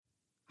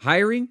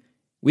Hiring?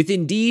 With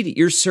Indeed,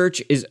 your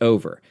search is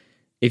over.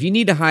 If you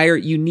need to hire,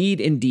 you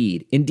need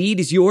Indeed. Indeed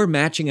is your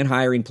matching and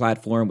hiring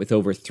platform with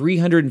over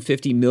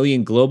 350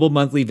 million global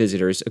monthly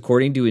visitors,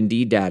 according to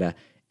Indeed data,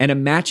 and a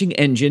matching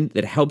engine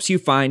that helps you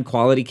find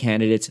quality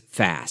candidates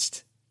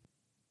fast.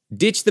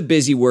 Ditch the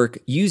busy work.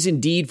 Use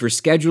Indeed for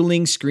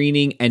scheduling,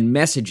 screening, and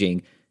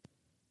messaging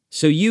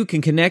so you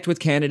can connect with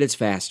candidates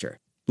faster.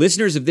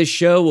 Listeners of this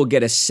show will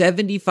get a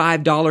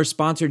 $75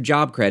 sponsored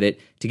job credit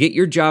to get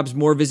your jobs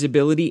more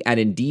visibility at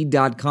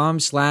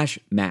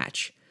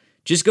Indeed.com/match.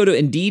 Just go to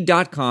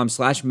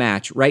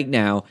Indeed.com/match right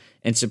now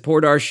and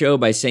support our show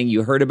by saying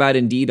you heard about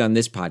Indeed on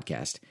this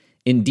podcast.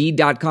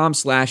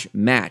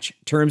 Indeed.com/match.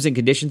 Terms and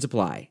conditions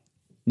apply.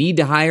 Need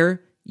to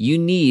hire? You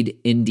need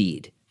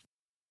Indeed.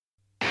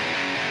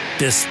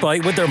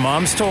 Despite what their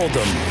moms told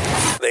them,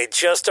 they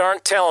just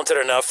aren't talented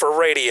enough for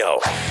radio.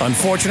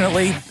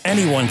 Unfortunately,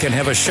 anyone can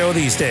have a show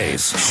these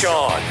days.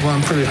 Sean. Well,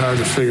 I'm pretty hard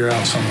to figure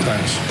out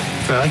sometimes.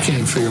 In fact, I can't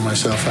even figure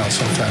myself out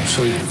sometimes,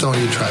 so don't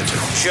you try to.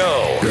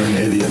 Joe. You're an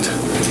idiot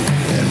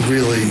and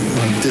really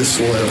a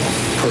disloyal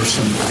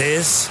person.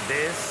 This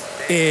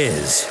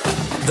is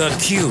the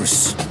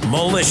Cuse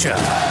Militia.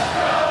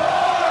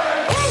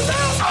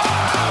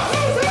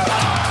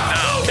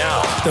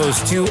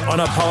 Those two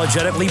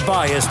unapologetically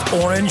biased,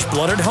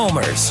 orange-blooded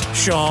homers,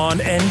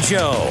 Sean and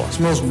Joe. It's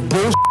the most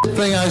bullshit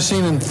thing I've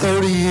seen in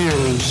 30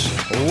 years.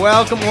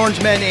 Welcome,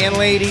 orange men and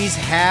ladies.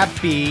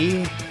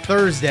 Happy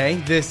Thursday.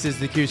 This is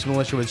the Cuse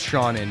Militia with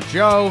Sean and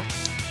Joe.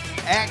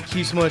 At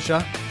Cuse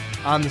Militia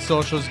on the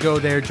socials. Go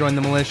there, join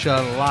the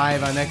militia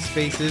live on X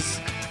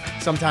Spaces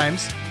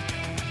sometimes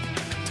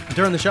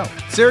during the show.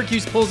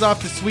 Syracuse pulls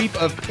off the sweep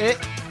of Pitt,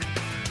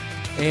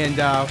 and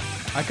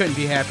I couldn't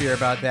be happier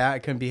about that. I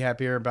couldn't be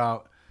happier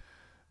about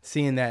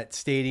seeing that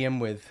stadium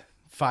with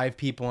 5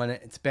 people in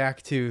it. It's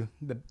back to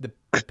the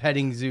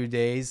petting zoo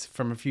days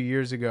from a few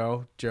years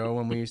ago, Joe,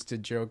 when we used to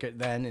joke it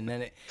then. And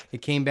then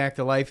it came back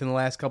to life in the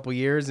last couple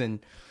years. And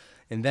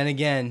then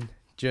again,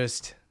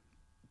 just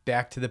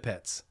back to the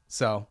pits.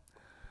 So,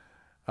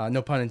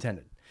 no pun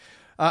intended.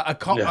 A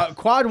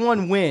quad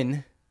one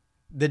win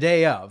the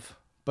day of,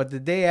 but the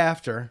day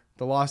after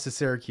the loss to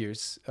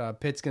Syracuse,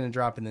 Pitt's going to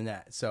drop in the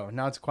net. So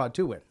now it's a quad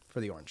 2 win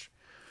for the Orange.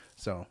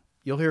 So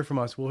you'll hear from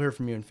us. We'll hear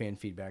from you in fan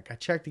feedback. I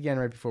checked again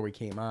right before we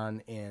came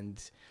on,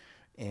 and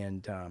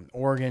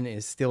Oregon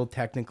is still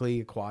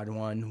technically a quad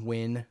 1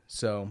 win.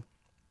 So,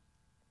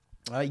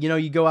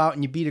 you go out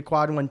and you beat a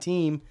quad 1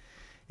 team,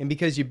 and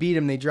because you beat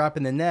them, they drop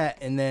in the net,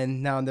 and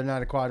then now they're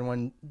not a quad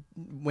 1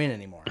 win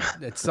anymore.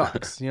 It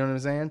sucks. You know what I'm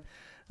saying?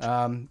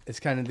 It's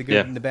kind of the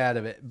good and the bad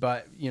of it.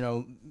 But,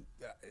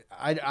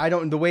 I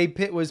don't, the way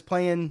Pitt was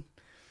playing,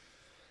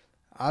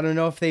 I don't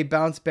know if they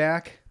bounce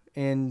back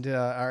and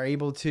are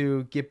able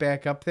to get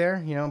back up there,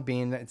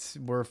 being that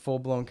we're a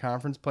full-blown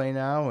conference play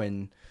now.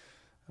 And,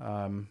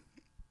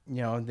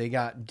 they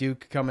got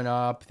Duke coming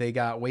up. They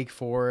got Wake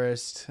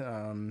Forest,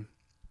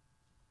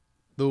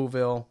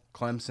 Louisville,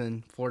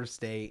 Clemson, Florida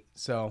State,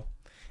 so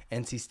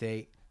NC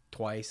State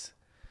twice.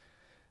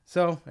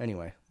 So,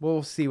 anyway,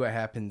 we'll see what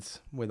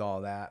happens with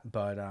all that.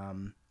 But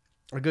a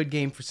good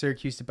game for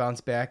Syracuse to bounce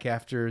back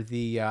after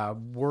the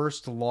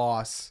worst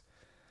loss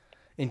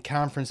in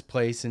conference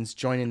play since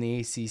joining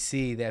the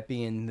ACC, that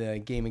being the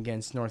game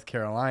against North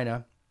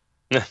Carolina.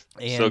 And,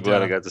 so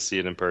glad I got to see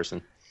it in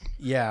person.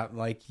 Yeah,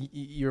 like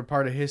you're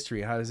part of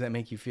history. How does that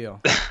make you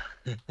feel?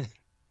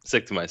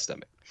 Sick to my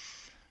stomach.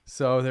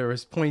 So there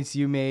was points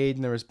you made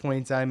and there was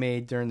points I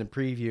made during the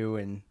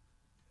preview, and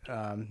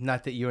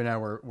not that you and I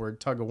were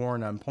tug of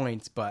war on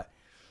points, but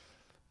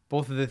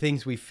both of the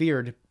things we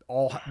feared,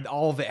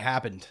 all of it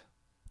happened.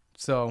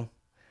 So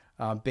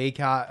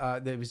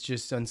Baycott, that was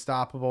just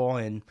unstoppable,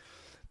 and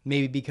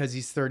maybe because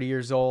he's 30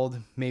 years old,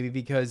 maybe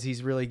because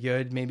he's really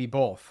good, maybe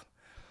both.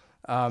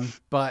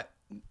 But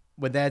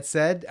with that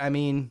said, I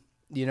mean,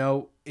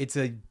 it's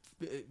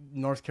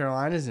North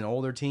Carolina is an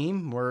older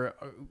team. We're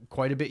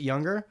quite a bit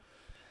younger.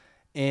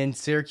 And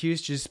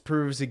Syracuse just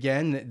proves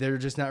again that they're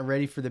just not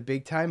ready for the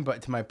big time.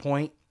 But to my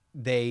point,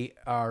 they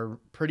are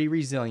pretty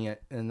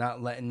resilient and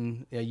not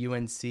letting a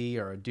UNC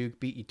or a Duke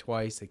beat you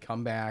twice. They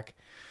come back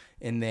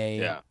and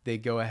they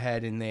go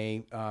ahead and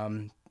they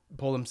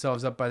pull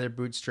themselves up by their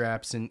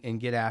bootstraps and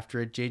get after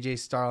it. J.J.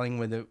 Starling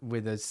with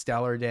a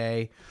stellar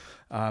day,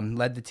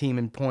 led the team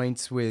in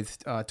points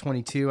with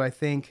 22, I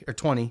think, or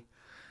 20.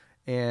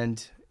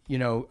 And,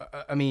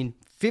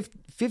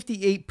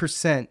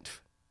 58%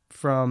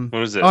 from... What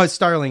was this? Oh,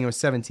 Starling, it was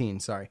 17,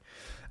 sorry.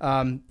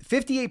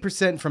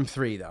 58% from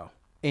 3, though.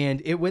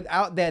 And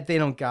without that, they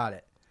don't got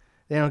it.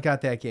 They don't got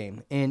that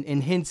game. And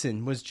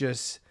Hinson was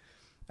just...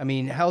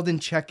 held in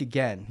check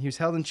again. He was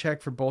held in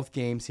check for both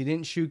games. He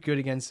didn't shoot good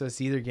against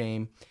us either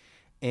game.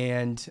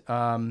 And,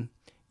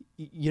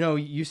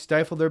 you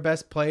stifled their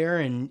best player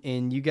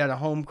and you got a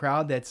home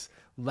crowd that's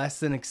less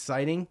than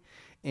exciting.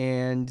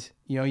 And,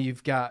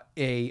 you've got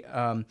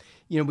when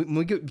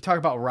we talk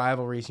about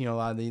rivalries, a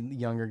lot of the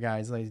younger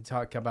guys like to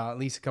talk about, at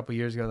least a couple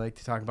years ago, like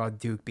to talk about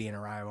Duke being a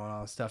rival and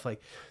all this stuff.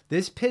 Like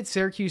this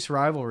Pitt-Syracuse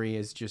rivalry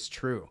is just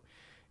true.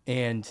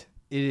 And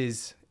it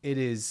is it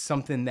is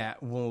something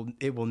that will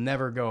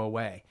never go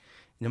away,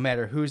 no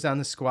matter who's on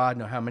the squad,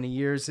 no how many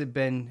years have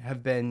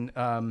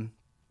been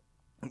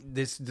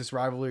this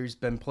rivalry's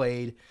been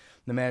played,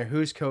 no matter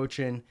who's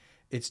coaching.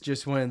 It's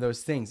just one of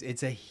those things.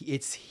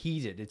 It's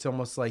heated. It's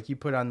almost like you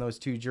put on those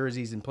two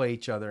jerseys and play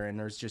each other, and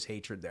there's just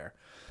hatred there.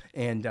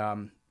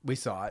 And we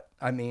saw it.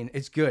 I mean,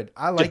 it's good.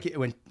 I like it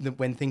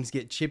when things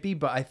get chippy,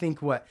 but I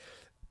think what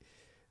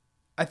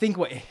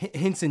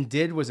Hinson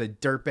did was a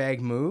dirtbag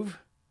move,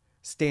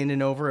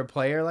 standing over a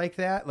player like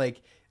that.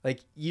 Like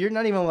you're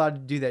not even allowed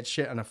to do that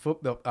shit on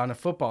a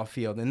football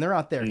field, and they're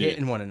out there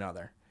hitting one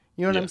another.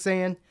 You know what I'm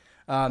saying?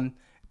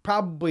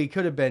 Probably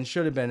could have been,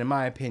 should have been, in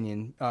my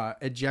opinion,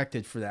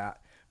 ejected for that.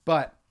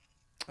 But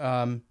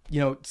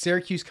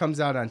Syracuse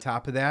comes out on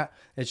top of that.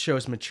 It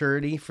shows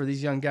maturity for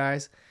these young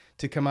guys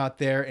to come out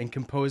there and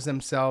compose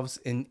themselves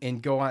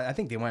and go on. I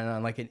think they went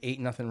on like an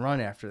 8-0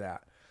 run after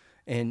that,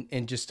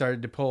 and just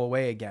started to pull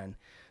away again.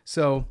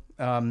 So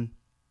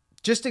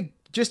just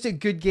a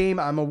good game.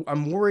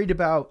 I'm worried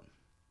about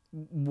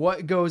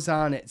what goes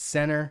on at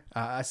center.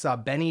 I saw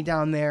Benny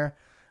down there.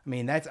 I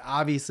mean, that's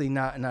obviously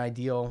not an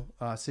ideal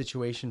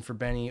situation for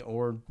Benny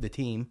or the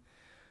team.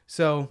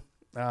 So,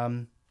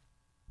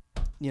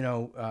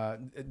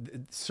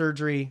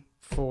 surgery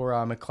for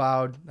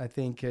McLeod, I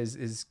think,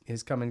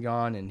 has come and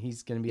gone, and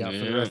he's going to be out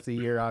for the rest of the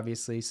year,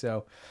 obviously.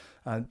 So,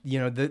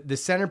 the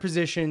center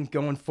position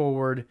going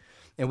forward,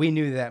 and we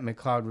knew that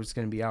McLeod was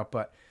going to be out,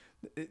 but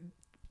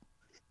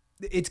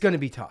it's going to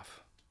be tough.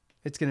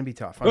 It's going to be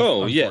tough.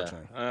 Oh, yeah.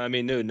 I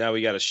mean, now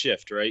we got a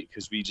shift, right?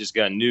 Because we just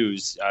got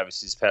news,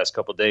 obviously, these past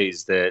couple of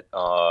days that,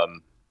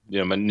 Naheem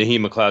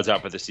McLeod's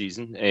out for the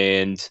season,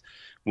 and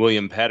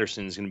William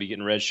Patterson is going to be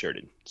getting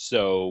redshirted.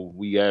 So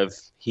we have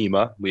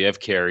Hema, we have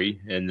Carey,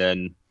 and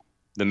then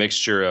the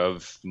mixture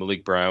of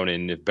Malik Brown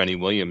and if Benny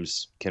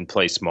Williams can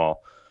play a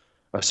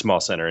small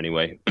center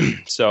anyway.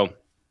 So,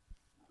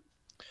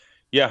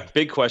 yeah,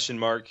 big question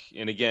mark.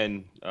 And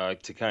again,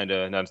 to kind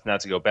of not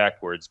to go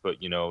backwards, but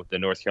the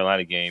North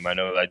Carolina game, I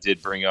know I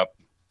did bring up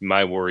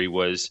my worry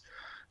was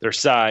their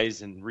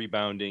size and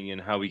rebounding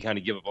and how we kind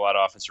of give up a lot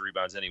of offensive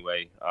rebounds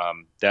anyway.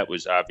 That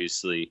was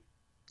obviously,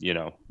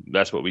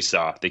 that's what we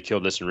saw. They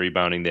killed us in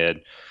rebounding. They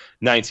had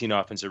 19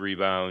 offensive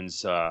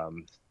rebounds.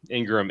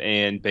 Ingram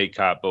and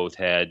Baycott both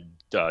had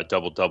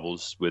double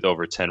doubles with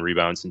over 10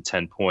 rebounds and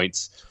 10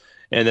 points.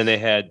 And then they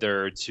had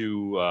their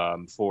two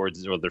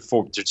forwards, or their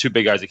two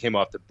big guys that came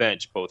off the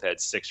bench, both had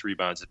 6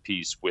 rebounds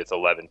apiece with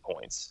 11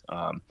 points.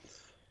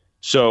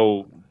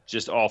 So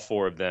just all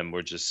 4 of them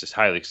were just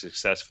highly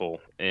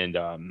successful, and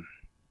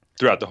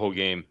throughout the whole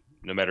game,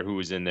 no matter who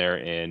was in there.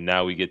 And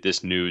now we get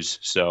this news.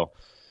 So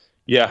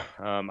yeah,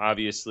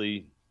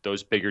 obviously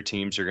those bigger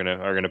teams are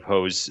gonna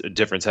pose a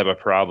different type of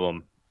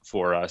problem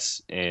for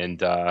us,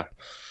 and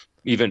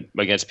even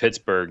against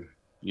Pittsburgh.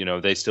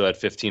 They still had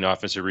 15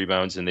 offensive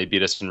rebounds, and they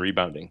beat us in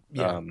rebounding.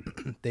 Yeah,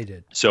 they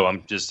did. So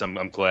I'm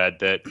glad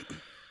that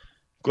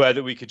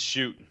we could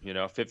shoot.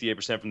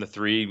 58% from the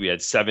three. We had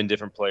 7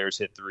 different players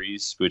hit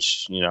threes,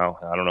 which I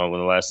don't know when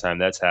the last time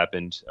that's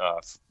happened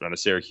on a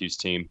Syracuse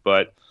team.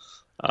 But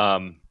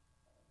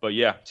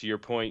yeah, to your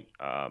point,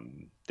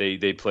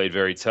 they played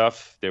very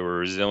tough. They were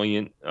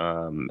resilient,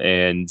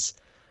 and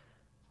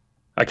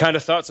I kind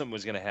of thought something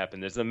was going to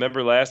happen.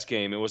 Remember last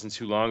game, it wasn't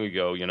too long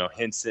ago,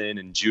 Hinson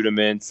and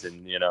Judamint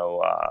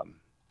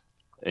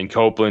and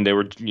Copeland, they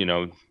were,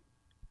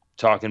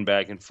 talking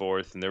back and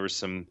forth, and there were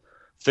some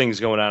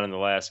things going on in the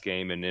last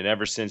game. And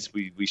ever since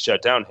we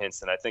shut down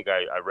Hinson, I think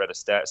I read a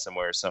stat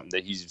somewhere or something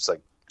that he's just like,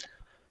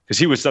 because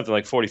he was something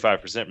like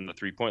 45% from the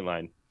 3-point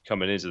line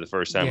coming into the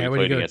first time we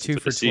played against him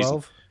for the season.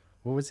 2 for 12?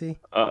 What was he?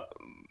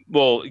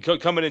 Well,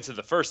 coming into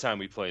the first time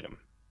we played him.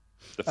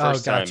 The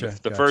first gotcha.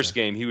 First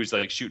game, he was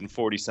like shooting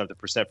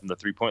 40-something% from the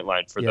 3-point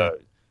line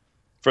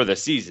for the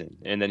season,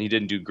 and then he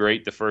didn't do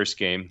great the first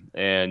game.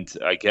 And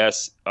I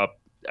guess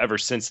ever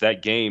since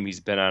that game, he's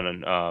been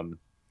on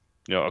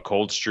a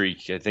cold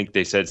streak. I think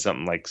they said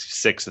something like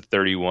 6 of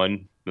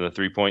 31 from the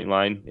 3-point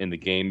line in the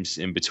games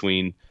in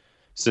between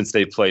since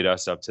they played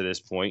us up to this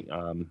point.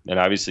 And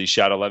obviously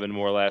shot 11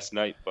 more last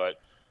night,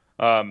 but.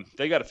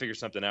 They got to figure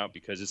something out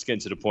because it's getting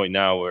to the point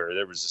now where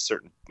there was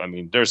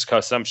there's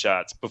some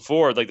shots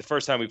before, like the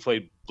first time we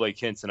played Blake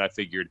Hinson, I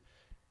figured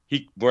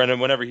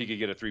whenever he could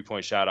get a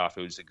 3-point shot off,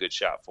 it was a good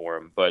shot for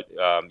him. But,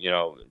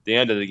 the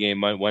end of the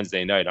game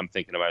Wednesday night, I'm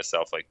thinking to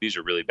myself, like, these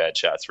are really bad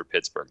shots for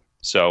Pittsburgh.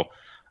 So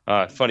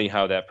funny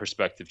how that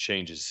perspective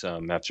changes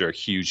after a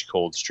huge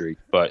cold streak.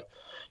 But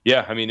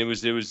yeah, I mean,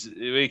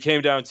 it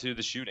came down to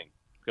the shooting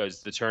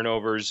because the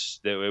turnovers,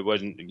 it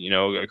wasn't,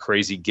 a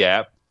crazy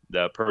gap.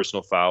 The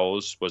personal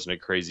fouls wasn't a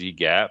crazy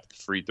gap. The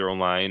free throw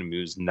line, it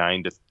was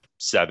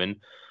 9-7.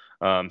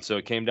 So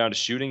it came down to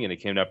shooting and it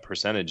came down to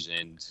percentage.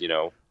 And,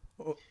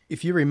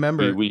 if you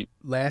remember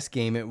last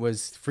game, it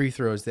was free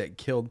throws that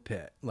killed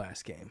Pitt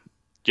last game.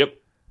 Yep.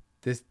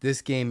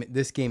 This game,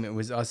 it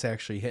was us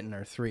actually hitting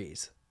our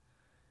threes.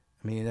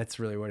 I mean, that's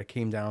really what it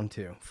came down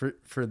to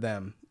for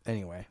them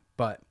anyway.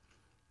 But,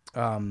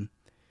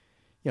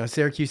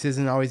 Syracuse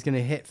isn't always going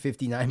to hit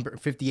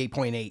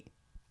 58.8.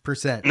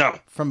 No.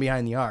 From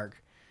behind the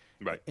arc.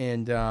 Right.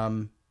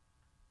 And,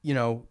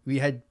 we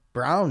had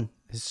Brown,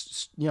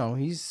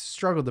 he's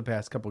struggled the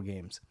past couple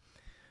games.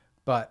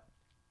 But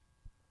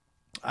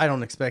I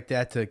don't expect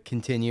that to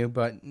continue.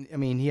 But, I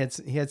mean, he had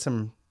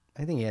some,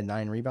 I think he had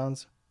 5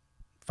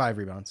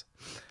 rebounds.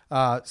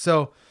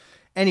 So,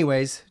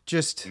 anyways,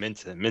 just...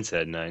 Mintz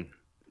had 9.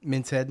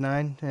 Mintz had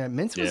 9. Yeah,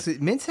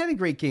 Mintz had a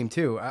great game,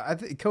 too. I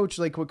think Coach,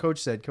 like what Coach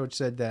said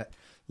that,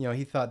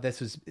 he thought this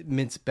was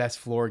Mintz's best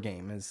floor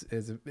game as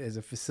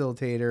a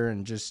facilitator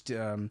and just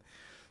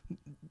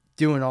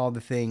doing all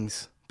the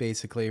things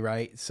basically,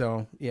 right?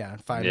 So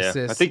 5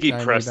 assists. I think he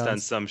pressed rebounds. on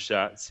some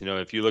shots.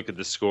 If you look at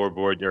the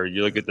scoreboard or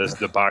you look at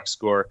the box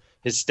score,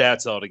 his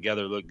stats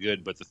altogether look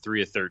good, but the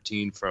 3 of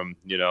 13 from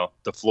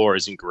the floor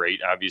isn't great.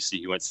 Obviously,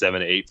 he went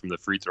 7 of 8 from the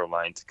free throw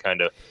line to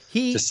kind of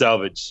to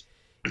salvage.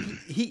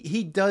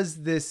 He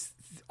does this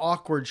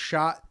awkward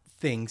shot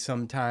thing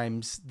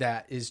sometimes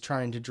that is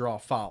trying to draw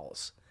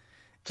fouls.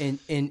 And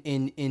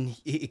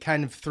it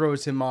kind of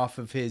throws him off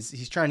of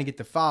he's trying to get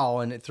the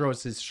foul and it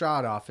throws his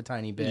shot off a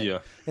tiny bit. Yeah.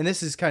 And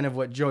this is kind of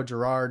what Joe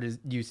Girard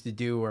used to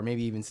do, or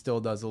maybe even still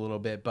does a little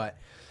bit, but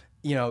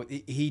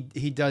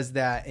he does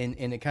that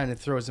and it kind of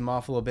throws him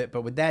off a little bit.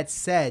 But with that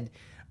said,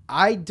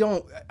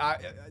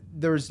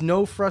 there's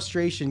no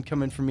frustration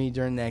coming from me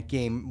during that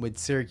game with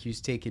Syracuse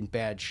taking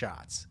bad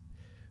shots.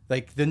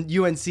 Like the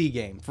UNC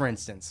game, for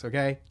instance,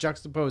 okay?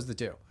 Juxtapose the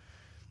two.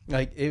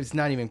 Like, it's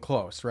not even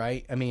close,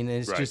 right? I mean,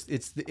 it's just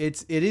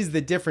it is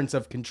the difference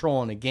of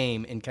controlling a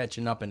game and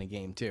catching up in a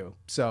game too.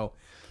 So,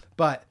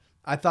 but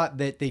I thought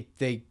that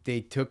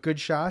they took good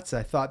shots.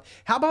 I thought,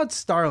 how about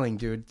Starling,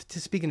 dude?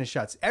 Speaking of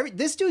shots,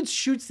 this dude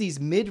shoots these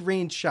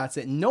mid-range shots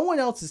that no one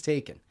else is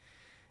taking,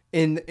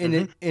 and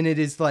it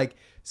is like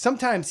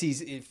sometimes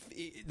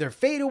they're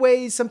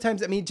fadeaways.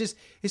 Sometimes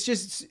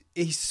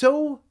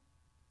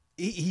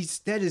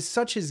that is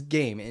such his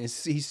game, and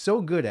he's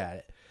so good at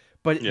it.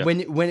 But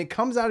when it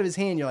comes out of his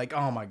hand, you're like,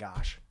 oh my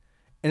gosh.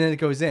 And then it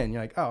goes in.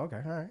 You're like, oh,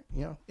 okay, all right.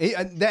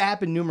 That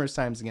happened numerous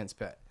times against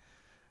Pitt.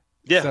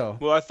 Yeah. So,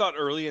 well, I thought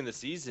early in the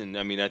season,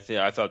 I mean, I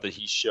thought that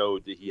he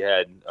showed that he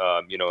had,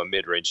 a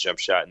mid-range jump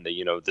shot, and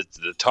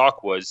the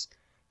talk was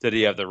that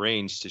he had the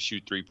range to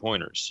shoot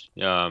 3-pointers.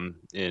 And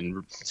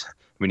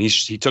I mean,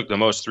 he took the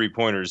most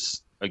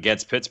 3-pointers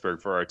against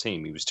Pittsburgh for our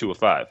team. He was 2 of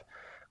 5.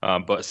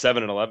 But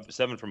 7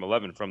 from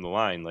 11 from the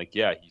line,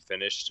 he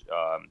finished.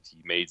 He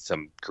made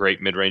some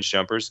great mid-range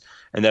jumpers,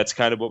 and that's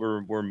kind of what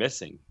we're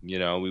missing.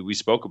 We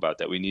spoke about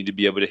that. We need to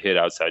be able to hit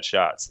outside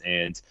shots.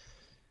 And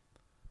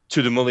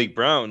to the Malik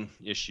Brown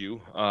issue,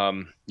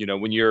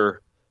 when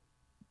you're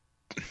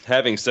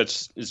having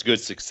such as good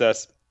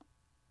success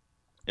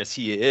as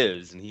he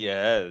is, and he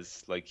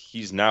has,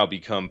 he's now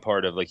become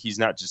part of, he's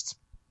not just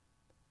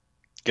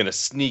gonna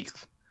sneak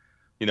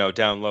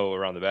down low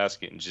around the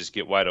basket and just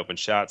get wide open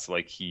shots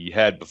like he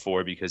had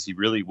before, because he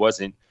really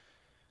wasn't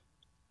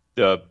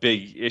the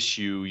big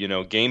issue,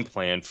 game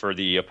plan for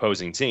the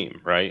opposing team,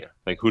 right?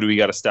 Like, who do we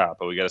got to stop?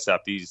 Oh, we got to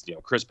stop these,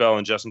 Chris Bell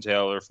and Justin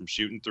Taylor from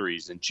shooting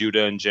threes, and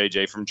Judah and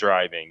JJ from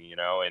driving,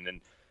 and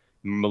then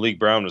Malik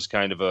Brown was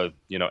kind of a,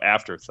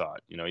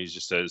 afterthought. He's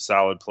just a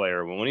solid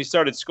player. When he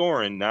started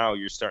scoring, now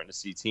you're starting to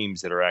see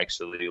teams that are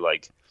actually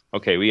like,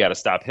 okay, we got to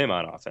stop him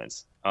on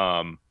offense.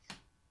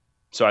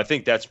 So I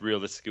think that's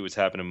realistically what's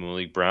happening to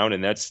Malik Brown,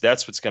 and that's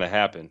what's going to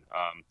happen,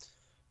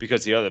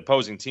 because the other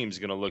opposing team is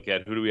going to look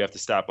at who do we have to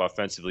stop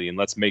offensively, and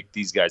let's make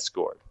these guys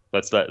score.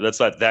 Let's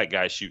let that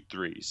guy shoot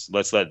threes.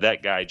 Let's let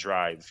that guy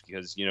drive,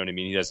 because you know what I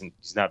mean.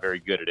 He's not very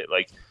good at it.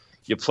 Like,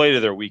 you play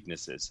to their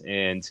weaknesses,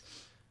 and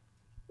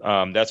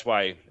that's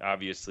why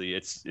obviously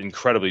it's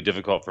incredibly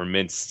difficult for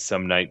Mintz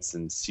some nights,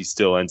 and he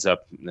still ends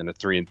up in a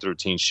 3 and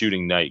 13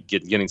 shooting night,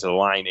 getting to the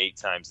line 8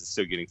 times and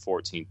still getting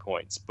 14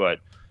 points,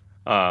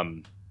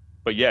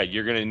 But yeah,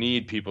 you're going to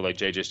need people like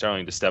J.J.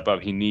 Starling to step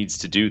up. He needs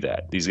to do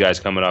that. These guys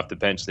coming off the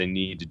bench, they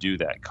need to do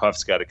that.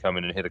 Cuff's got to come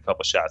in and hit a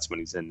couple shots when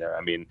he's in there.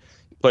 I mean,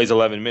 he plays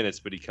 11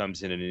 minutes, but he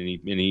comes in and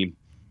he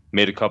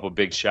made a couple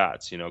big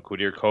shots.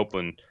 Quadir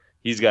Copeland,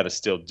 he's got to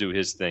still do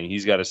his thing.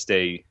 He's got to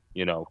stay,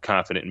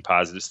 confident and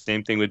positive.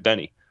 Same thing with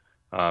Benny.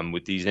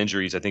 With these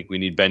injuries, I think we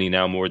need Benny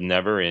now more than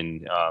ever.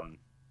 And,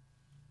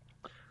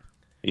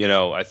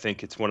 I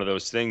think it's one of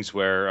those things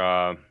where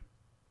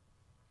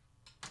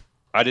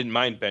I didn't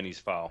mind Benny's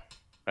foul.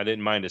 I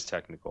didn't mind his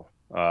technical.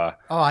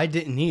 I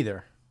didn't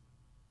either.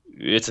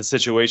 It's a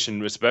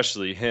situation,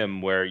 especially him,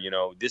 where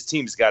this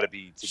team's got to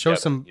be together.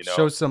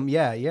 Show some.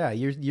 Yeah.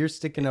 You're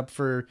sticking up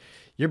for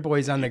your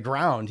boys on the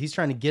ground. He's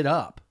trying to get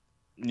up.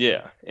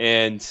 Yeah,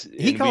 and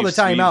he called a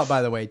timeout,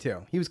 by the way,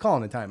 too. He was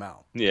calling a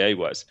timeout. Yeah, he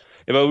was.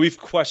 But we've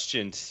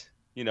questioned,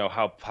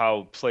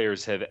 how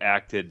players have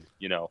acted,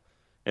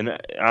 and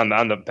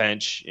on the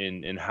bench,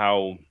 and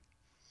how,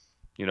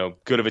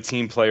 good of a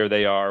team player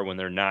they are when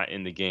they're not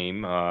in the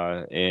game.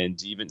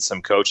 And even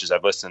some coaches,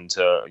 I've listened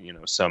to,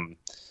 some,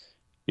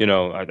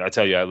 I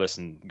tell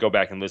you, go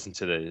back and listen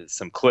to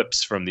some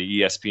clips from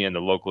the ESPN,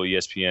 the local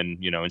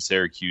ESPN, in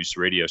Syracuse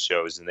radio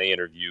shows, and they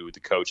interview the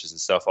coaches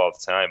and stuff all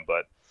the time.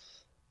 But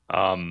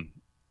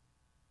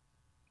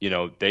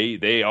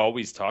they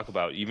always talk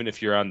about, even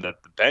if you're on the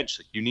bench,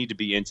 like, you need to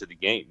be into the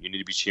game. You need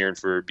to be cheering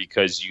for,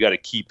 because you got to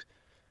keep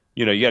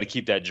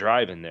that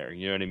drive in there.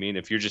 You know what I mean?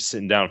 If you're just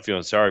sitting down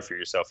feeling sorry for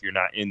yourself, you're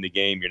not in the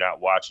game, you're not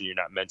watching, you're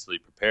not mentally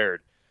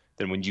prepared,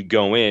 then when you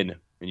go in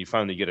and you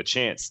finally get a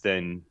chance,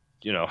 then,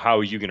 how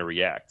are you going to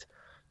react?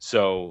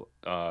 So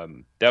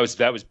that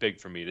was big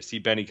for me to see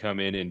Benny come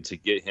in and to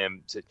get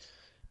him to,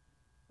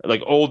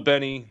 like, old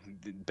Benny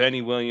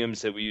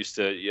Williams that we used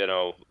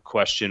to,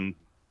 question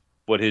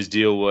what his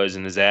deal was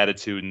and his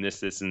attitude and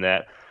this and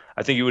that.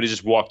 I think he would have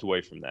just walked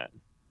away from that.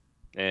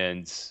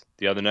 And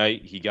the other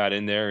night he got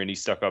in there and he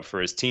stuck up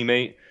for his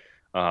teammate,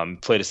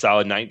 played a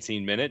solid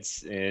 19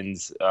 minutes. And,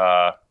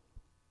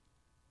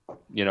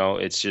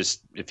 it's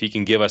just, if he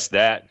can give us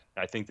that,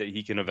 I think that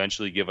he can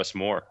eventually give us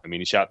more. I mean,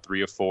 he shot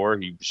 3 of 4.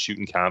 He was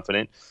shooting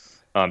confident,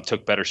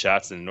 took better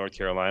shots than North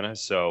Carolina.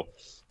 So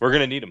we're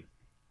going to need him.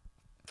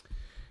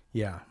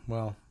 Yeah.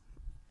 Well,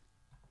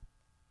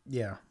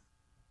 yeah.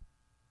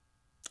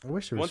 I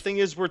wish there was... One thing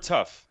is, we're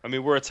tough. I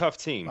mean, we're a tough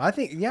team. I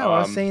think, I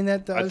was saying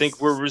that. I think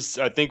we're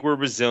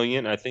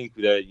resilient. I think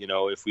that,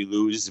 if we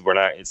lose, we're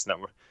not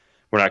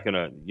going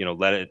to,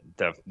 let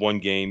that one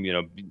game,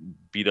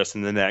 beat us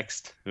in the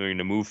next. We're going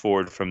to move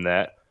forward from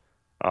that.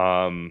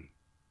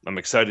 I'm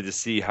excited to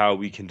see how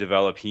we can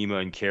develop Hema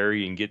and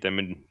Carey and get them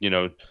in,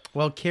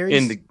 Well,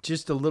 Carey's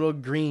just a little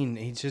green.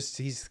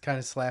 He's kind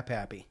of slap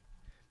happy.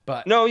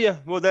 But no, yeah,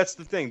 well, that's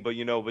the thing. But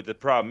but the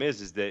problem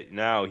is that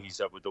now he's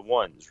up with the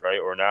ones, right?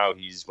 Or now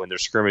when they're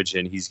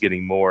scrimmaging, he's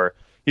getting more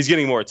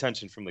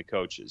attention from the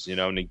coaches.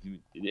 And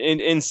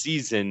in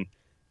season,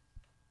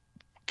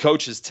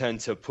 coaches tend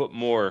to put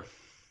more.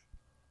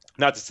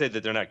 Not to say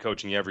that they're not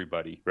coaching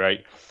everybody,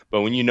 right?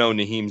 But when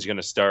Naheem's going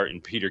to start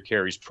and Peter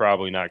Carey's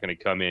probably not going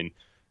to come in,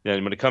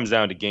 then when it comes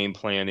down to game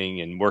planning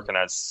and working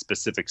on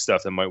specific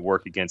stuff that might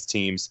work against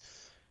teams,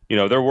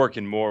 they're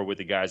working more with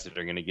the guys that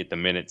are going to get the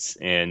minutes,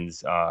 and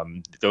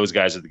those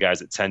guys are the guys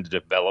that tend to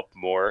develop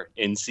more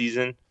in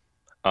season.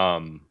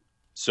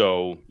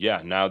 So,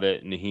 yeah, now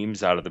that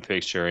Naheem's out of the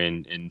picture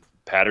and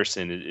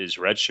Patterson is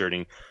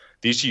redshirting,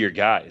 these are your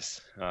guys.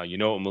 You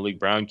know what Malik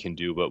Brown can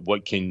do, but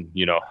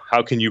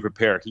how can you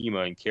prepare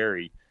Hema and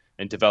Carey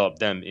and develop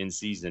them in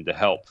season to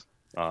help?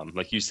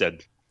 Like you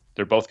said,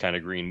 they're both kind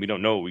of green. We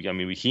don't know.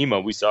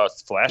 Hema, we saw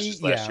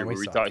flashes last year where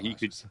we thought he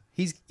could.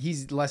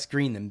 He's less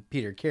green than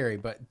Peter Carey,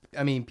 but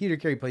I mean, Peter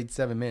Carey played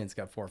 7 minutes,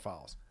 got 4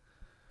 fouls.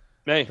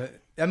 Hey, but,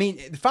 I mean,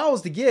 the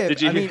fouls to give.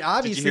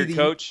 Obviously, did you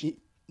hear Coach?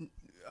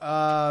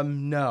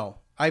 No.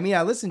 I mean,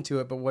 I listened to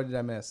it, but what did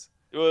I miss?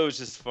 Well, it was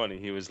just funny.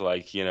 He was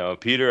like,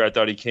 Peter, I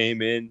thought he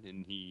came in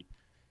and he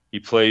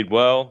played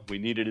well. We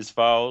needed his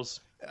fouls.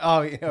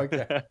 Oh, yeah,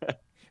 okay.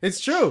 It's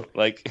true.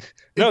 Like,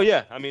 no,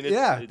 yeah. I mean,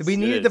 we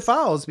needed the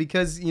fouls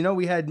because,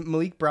 we had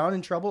Malik Brown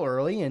in trouble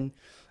early. And,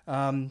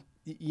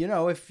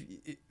 if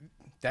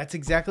that's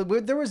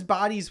exactly, there was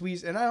bodies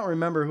and I don't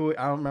remember who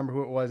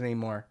it was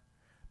anymore.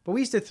 But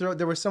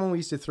there was someone we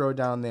used to throw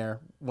down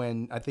there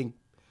when I think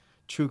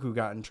Chuku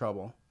got in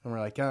trouble. And we're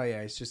like, oh,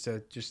 yeah, it's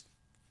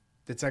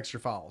it's extra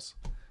fouls.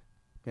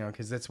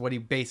 Because that's what he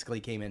basically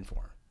came in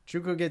for.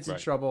 Chuku gets in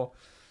trouble.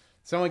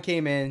 Someone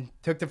came in,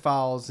 took the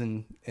fouls,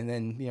 and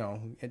then,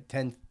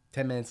 10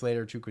 minutes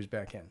later, Chukwu's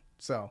back in.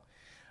 So,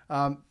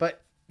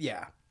 but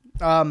yeah.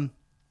 Well,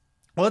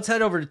 let's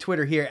head over to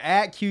Twitter here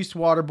at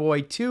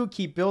CuseWaterboy2.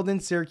 Keep building.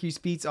 Syracuse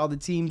beats all the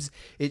teams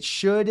it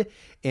should.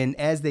 And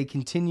as they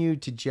continue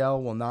to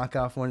gel, we'll knock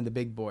off one of the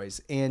big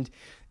boys. And,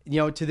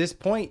 to this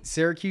point,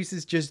 Syracuse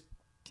is just,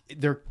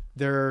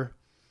 they're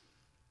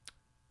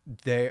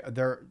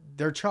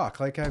chalk,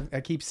 like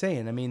I keep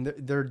saying. I mean,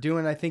 they're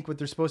doing, I think, what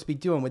they're supposed to be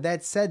doing. With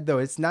that said, though,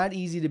 it's not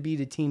easy to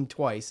beat a team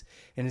twice,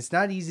 and it's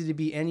not easy to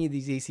beat any of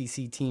these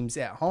ACC teams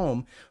at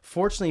home.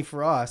 Fortunately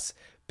for us,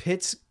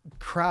 Pitt's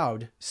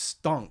crowd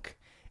stunk,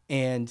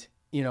 and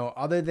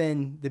other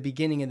than the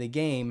beginning of the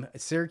game,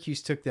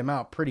 Syracuse took them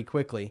out pretty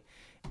quickly,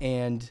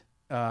 and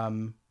I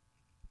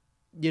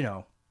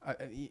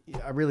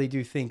really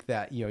do think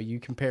that you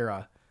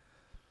compare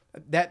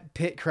that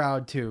Pitt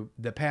crowd to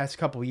the past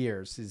couple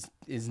years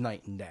is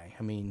night and day.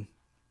 I mean,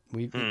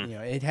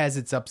 it has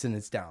its ups and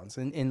its downs,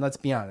 and let's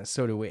be honest,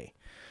 so do we.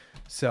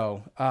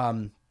 So,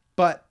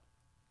 but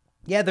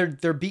yeah,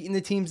 they're beating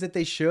the teams that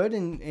they should,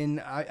 and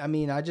I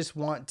mean, I just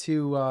want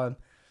to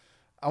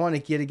I want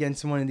to get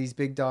against one of these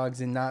big dogs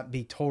and not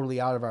be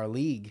totally out of our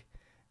league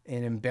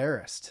and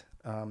embarrassed.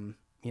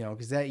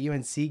 Because that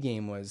UNC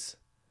game was.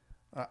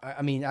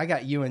 I mean, I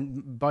got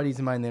buddies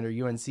of mine that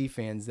are UNC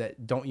fans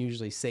that don't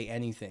usually say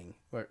anything.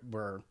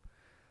 We're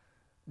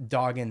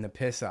dogging the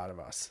piss out of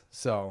us.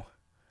 So,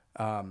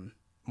 one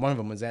of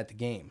them was at the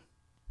game.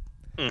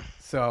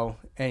 So,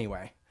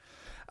 anyway,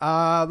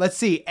 let's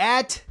see.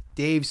 At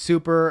Dave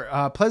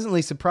Super,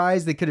 pleasantly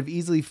surprised they could have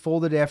easily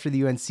folded after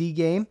the UNC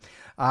game.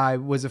 I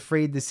was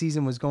afraid the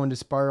season was going to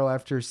spiral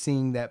after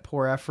seeing that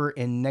poor effort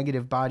and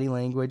negative body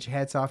language.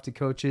 Hats off to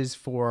coaches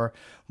for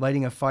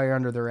lighting a fire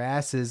under their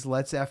asses.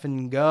 Let's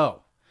effing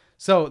go.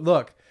 So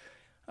look,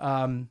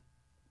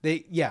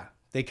 they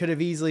could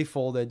have easily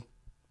folded.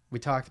 We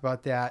talked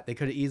about that. They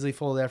could have easily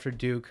folded after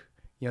Duke.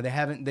 You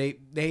know,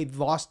 they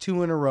lost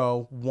 2 in a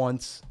row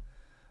once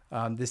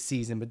this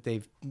season, but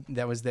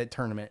that was that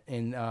tournament,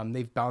 and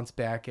they've bounced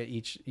back at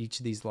each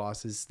of these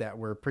losses that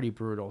were pretty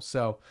brutal.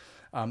 So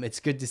it's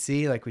good to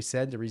see, like we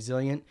said, the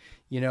resilient.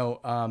 You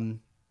know,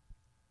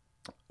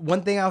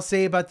 one thing I'll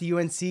say about the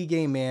UNC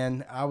game,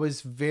 man, I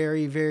was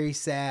very, very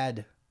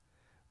sad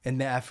in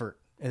the effort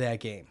of that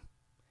game.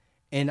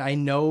 And I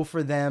know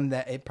for them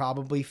that it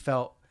probably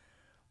felt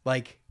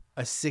like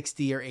a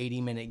 60 or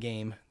 80 minute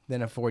game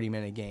than a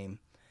 40-minute game.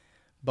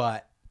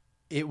 But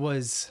it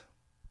was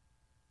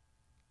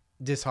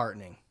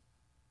disheartening.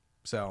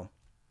 So,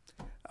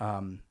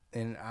 and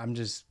I'm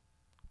just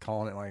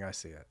calling it like I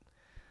see it.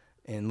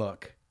 And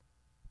look,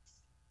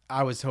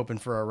 I was hoping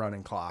for a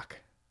running clock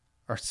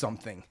or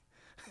something.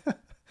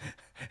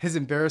 As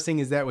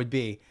embarrassing as that would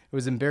be, it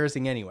was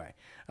embarrassing anyway.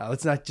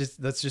 Let's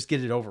just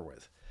get it over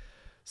with.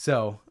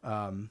 So,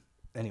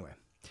 anyway.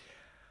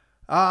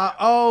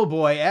 Oh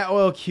boy, at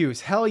Oil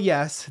Q's. Hell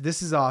yes,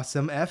 this is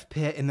awesome. F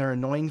Pitt and their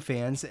annoying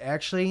fans.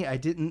 Actually,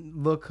 it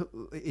didn't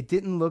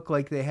look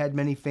like they had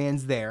many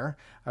fans there.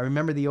 I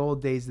remember the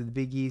old days of the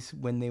Big East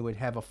when they would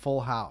have a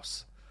full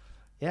house.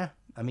 Yeah,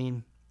 I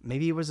mean,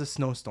 maybe it was a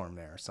snowstorm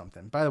there or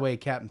something. By the way,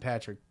 Captain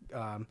Patrick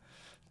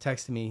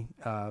texted me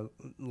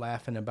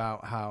laughing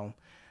about how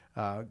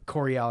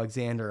Corey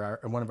Alexander,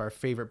 one of our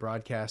favorite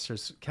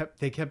broadcasters,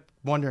 kept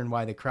wondering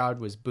why the crowd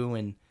was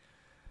booing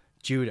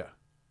Judah.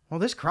 Well,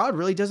 this crowd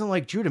really doesn't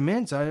like Judah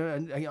Mintz. I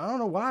don't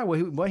know why.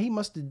 What he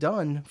must have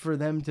done for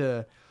them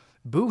to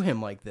boo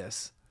him like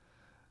this.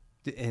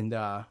 And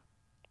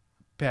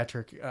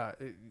Patrick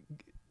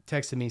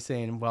texted me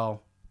saying,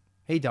 "Well,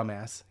 hey,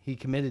 dumbass, he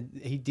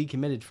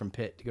decommitted from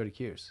Pitt to go to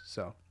Q's."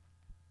 So,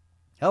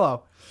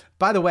 hello.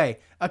 By the way,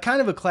 a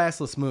kind of a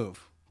classless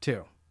move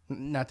too.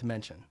 Not to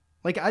mention,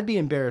 like, I'd be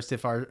embarrassed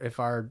if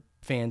our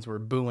fans were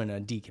booing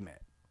a decommit.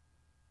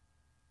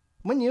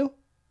 Wouldn't you?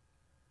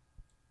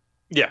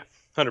 Yeah.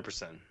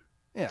 100%.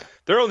 Yeah.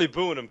 They're only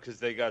booing him because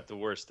they got the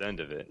worst end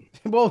of it.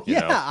 Well,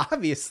 yeah,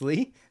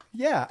 obviously.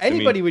 Yeah.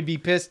 Anybody would be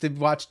pissed to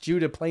watch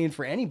Judah playing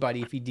for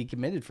anybody if he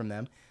decommitted from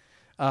them.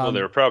 Well,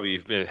 they were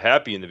probably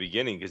happy in the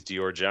beginning because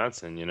Dior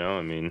Johnson,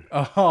 I mean.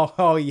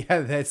 Oh,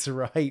 yeah, that's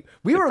right.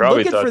 We were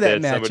looking for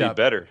that matchup.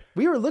 Better.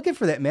 We were looking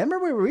for that. Remember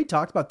where we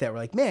talked about that? We're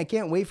like, man, I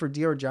can't wait for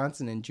Dior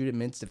Johnson and Judah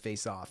Mintz to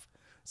face off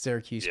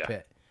Syracuse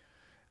Pitt.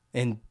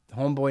 And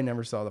homeboy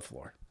never saw the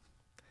floor.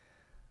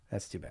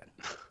 That's too bad.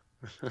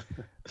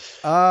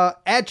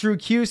 At Drew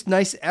Cuse,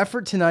 nice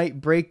effort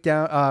tonight.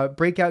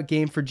 Breakout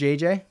game for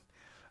JJ.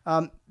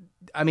 I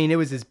mean, it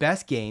was his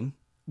best game.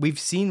 We've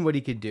seen what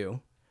he could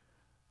do,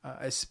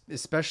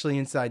 especially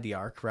inside the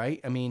arc, right?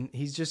 I mean,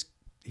 he's got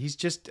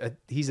a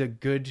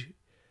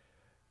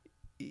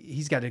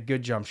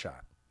good jump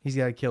shot. He's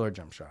got a killer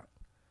jump shot,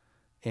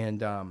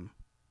 and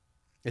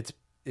it's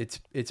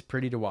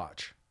pretty to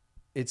watch.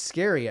 It's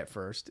scary at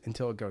first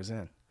until it goes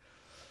in.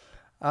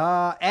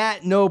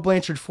 At No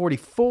Blanchard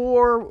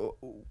 44,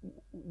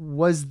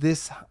 was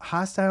this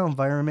hostile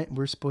environment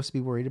we're supposed to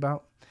be worried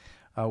about?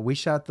 We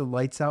shot the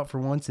lights out for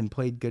once and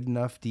played good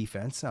enough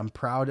defense. I'm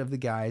proud of the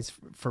guys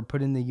for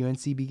putting the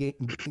UNC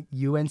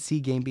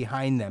game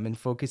behind them and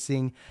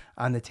focusing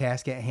on the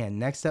task at hand.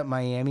 Next up,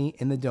 Miami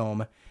in the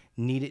Dome.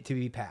 Need it to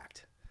be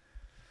packed.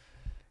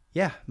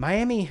 Yeah,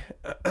 Miami.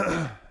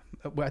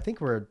 I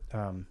think we're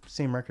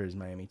same record as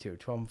Miami too.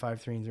 12-5,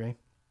 3-3.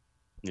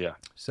 Yeah.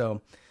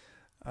 So.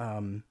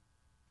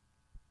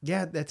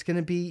 Yeah, that's going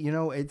to be,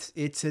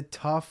 it's a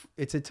tough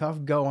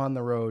go on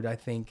the road, I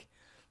think,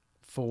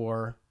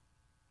 for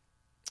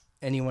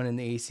anyone in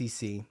the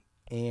ACC.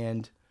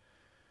 And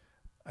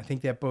I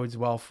think that bodes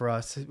well for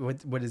us.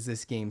 What is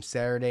this game?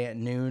 Saturday at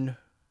noon?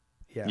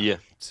 Yeah.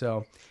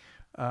 So,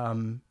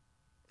 we'll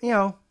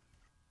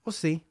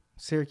see.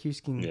 Syracuse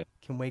can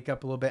wake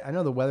up a little bit. I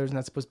know the weather's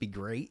not supposed to be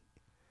great.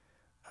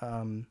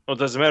 Well, it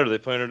doesn't matter. They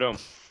play in a dome.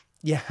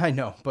 Yeah, I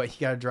know, but you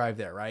got to drive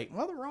there, right?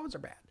 Well, the roads are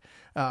bad.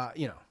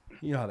 You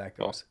know how that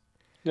goes.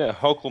 Yeah,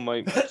 Hochul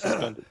might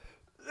suspend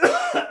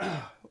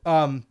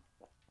it.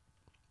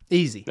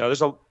 Easy. Now,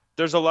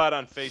 there's a lot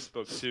on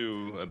Facebook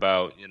too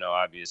about,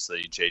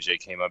 obviously JJ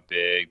came up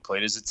big,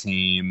 played as a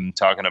team,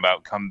 talking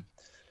about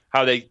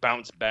how they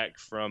bounced back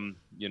from,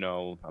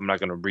 I'm not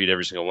going to read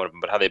every single one of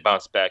them, but how they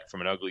bounced back from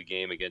an ugly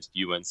game against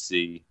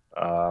UNC.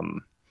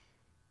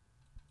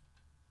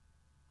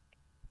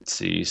 Let's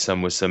see,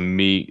 some with some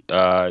meat.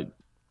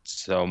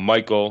 So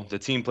Michael, the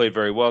team played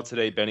very well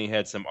today. Benny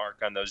had some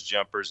arc on those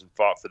jumpers and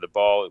fought for the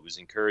ball. It was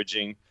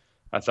encouraging.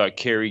 I thought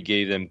Carey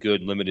gave them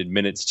good limited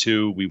minutes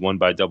too. We won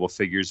by double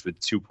figures with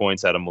 2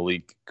 points out of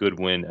Malik. Good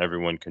win.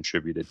 Everyone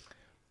contributed.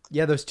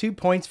 Yeah, those 2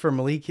 points for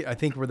Malik, I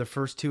think, were the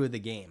first 2 of the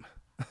game.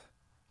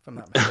 If I'm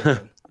not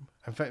mistaken.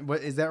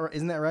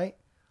 Isn't that right?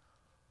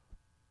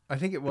 I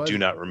think it was. I do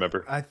not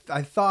remember. I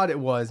thought it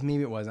was.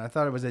 Maybe it wasn't. I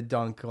thought it was a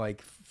dunk,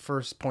 like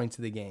first points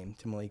of the game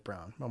to Malik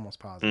Brown. I'm almost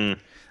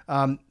positive.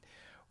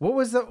 What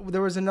was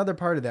there was another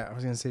part of that I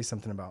was going to say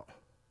something about.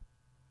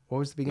 What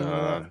was the beginning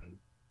of that?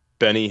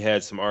 Benny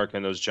had some arc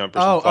on those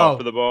jumpers and fought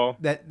for the ball.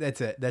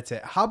 That's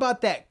it. How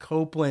about that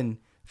Copeland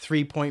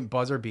 3-point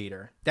buzzer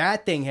beater?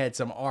 That thing had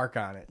some arc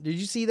on it. Did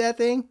you see that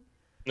thing?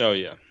 Oh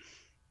yeah,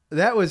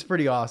 that was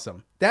pretty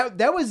awesome.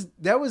 That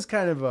was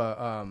kind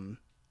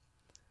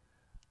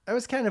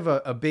of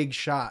a big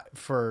shot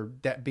for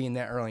that being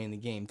that early in the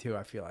game too.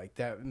 I feel like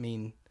that. I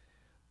mean,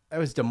 that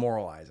was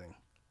demoralizing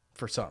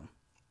for some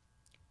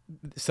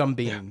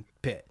being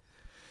Pitt.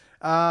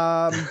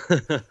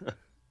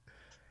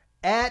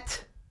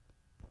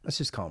 Let's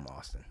just call him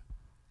Austin.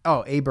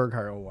 Oh, A.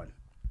 Berghardt 01.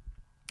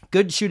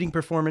 Good shooting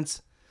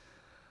performance.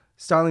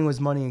 Starling was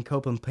money and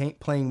Copeland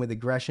playing with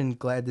aggression.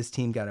 Glad this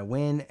team got a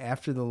win.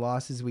 After the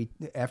losses we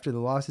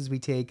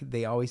take,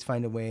 they always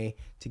find a way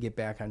to get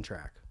back on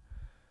track.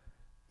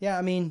 Yeah,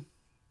 I mean,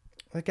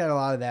 I got a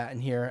lot of that in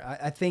here.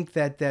 I think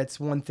that's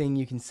one thing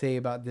you can say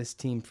about this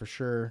team for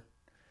sure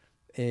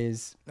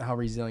is how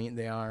resilient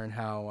they are and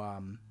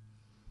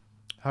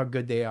how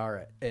good they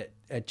are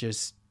at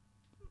just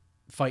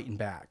fighting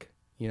back.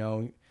 You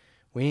know,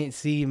 we didn't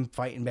see them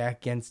fighting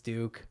back against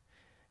Duke,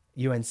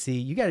 UNC.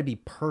 You got to be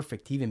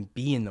perfect to even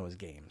be in those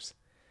games.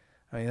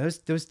 I mean,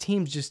 those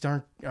teams just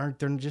aren't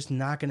they're just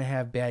not going to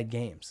have bad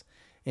games.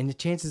 And the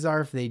chances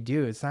are, if they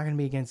do, it's not going to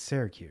be against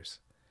Syracuse.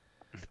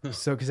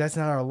 So, because that's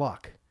not our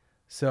luck.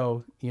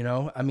 So, you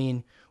know, I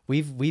mean,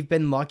 we've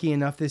been lucky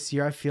enough this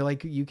year. I feel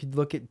like you could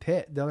look at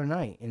Pitt the other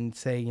night and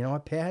say, you know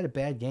what, Pitt had a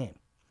bad game.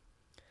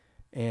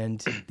 And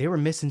they were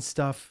missing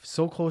stuff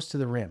so close to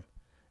the rim.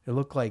 It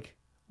looked like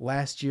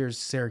last year's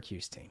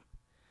Syracuse team.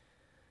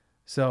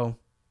 So,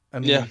 I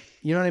mean,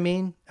 You know what I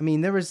mean? I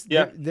mean, they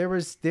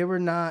were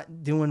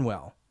not doing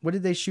well. What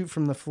did they shoot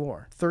from the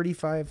floor?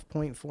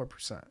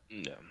 35.4%.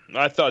 Yeah.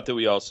 I thought that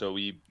we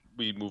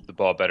moved the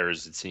ball better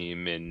as a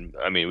team. And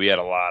I mean, we had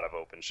a lot of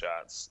open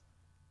shots.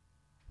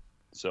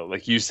 So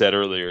like you said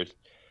earlier, it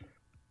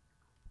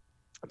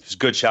was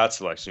good shot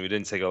selection. We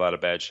didn't take a lot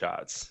of bad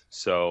shots.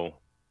 So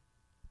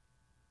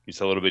it's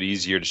a little bit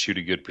easier to shoot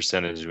a good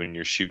percentage when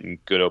you're shooting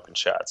good open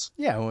shots.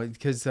 Yeah, well,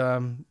 because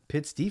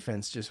Pitt's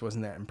defense just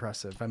wasn't that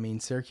impressive. I mean,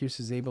 Syracuse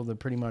is able to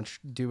pretty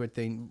much do what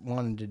they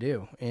wanted to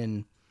do,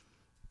 and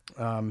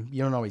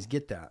you don't always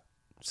get that.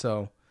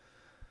 So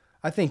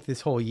I think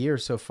this whole year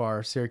so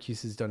far,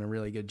 Syracuse has done a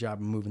really good job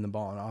of moving the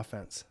ball on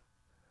offense.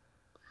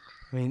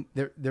 I mean,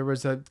 there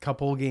was a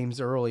couple games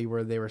early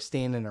where they were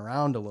standing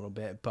around a little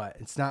bit, but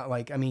it's not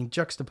like, I mean,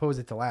 juxtapose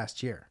it to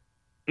last year.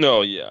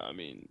 No, yeah, I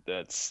mean,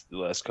 that's the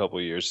last couple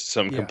of years,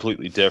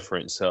 completely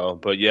different. So,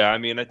 but yeah, I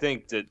mean, I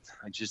think that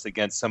just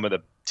against some of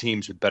the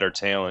teams with better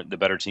talent, the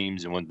better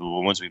teams, and the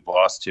ones we've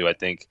lost to, I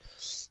think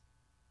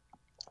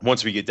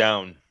once we get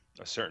down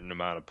a certain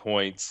amount of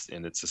points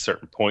and it's a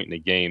certain point in the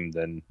game,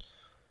 then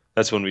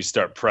that's when we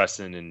start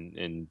pressing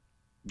and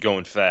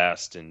going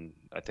fast. And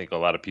I think a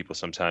lot of people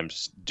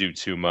sometimes do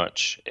too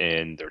much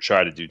and they're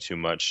trying to do too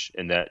much,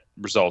 and that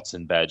results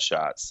in bad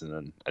shots. And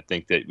then I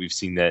think that we've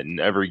seen that in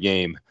every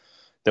game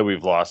that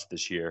we've lost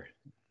this year.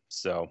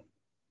 So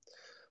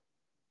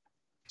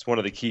it's one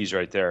of the keys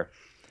right there.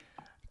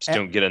 Just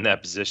don't get in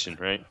that position,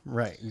 right?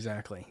 Right,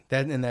 exactly.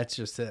 That's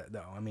just it,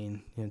 though. I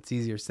mean, it's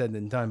easier said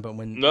than done, but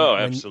when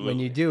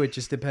you do, it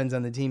just depends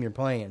on the team you're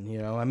playing, you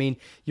know? I mean,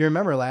 you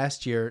remember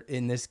last year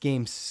in this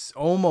game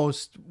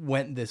almost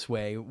went this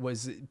way.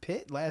 Was it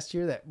Pitt last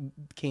year that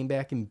came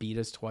back and beat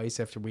us twice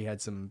after we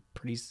had some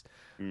pretty...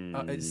 I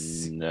don't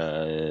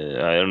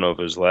know if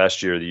it was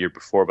last year or the year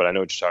before, but I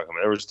know what you're talking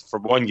about. There was, for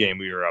one game,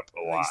 we were up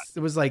a lot.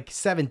 It was like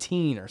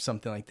 17 or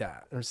something like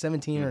that, or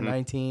 17 or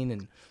 19,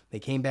 and they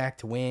came back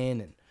to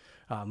win.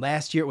 And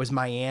last year it was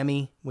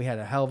Miami. We had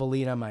a hell of a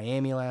lead on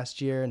Miami last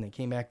year, and they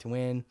came back to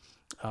win.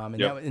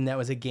 And that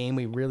was a game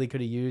we really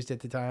could have used at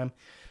the time.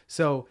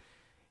 So,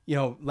 you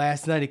know,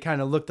 last night it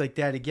kind of looked like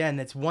that again.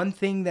 That's one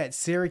thing that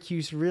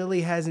Syracuse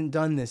really hasn't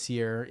done this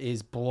year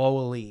is blow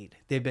a lead.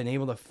 They've been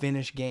able to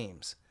finish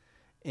games.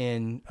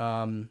 And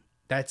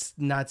that's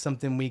not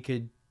something we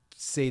could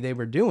say they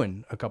were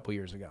doing a couple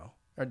years ago,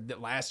 or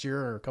last year,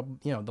 or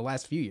the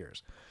last few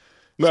years.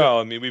 Well,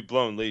 I mean, we've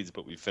blown leads,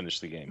 but we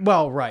finished the game.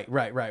 Well, right.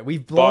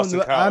 We've blown.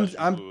 Boston College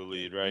blew a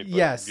lead, right? But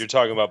yes. You're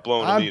talking about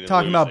blowing a lead. I'm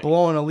talking about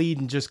blowing a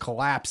lead and just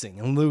collapsing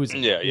and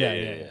losing. Yeah.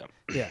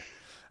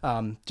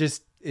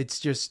 It's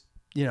just,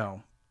 you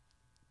know,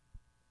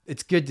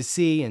 it's good to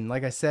see, and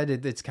like I said,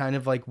 it's kind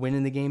of like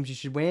winning the games you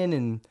should win,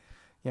 and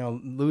you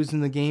know,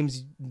 losing the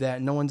games that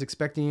no one's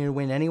expecting you to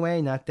win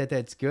anyway. Not that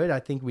that's good.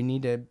 I think we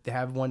need to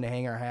have one to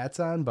hang our hats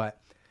on.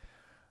 But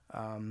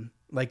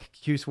like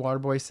Cuse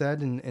Waterboy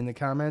said in the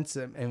comments,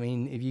 I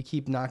mean, if you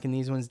keep knocking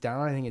these ones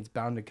down, I think it's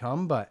bound to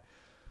come. But,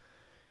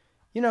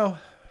 you know,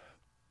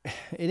 it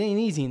ain't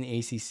easy in the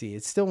ACC.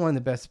 It's still one of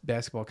the best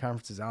basketball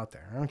conferences out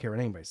there. I don't care what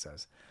anybody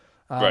says.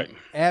 Right.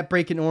 At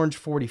Breaking Orange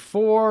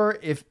 44,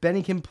 if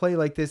Benny can play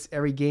like this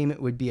every game,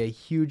 it would be a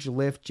huge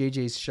lift.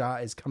 JJ's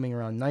shot is coming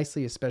around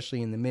nicely,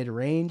 especially in the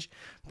mid-range.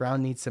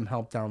 Brown needs some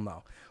help down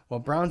low. Well,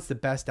 Brown's the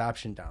best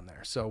option down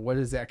there. So what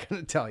is that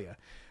going to tell you?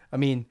 I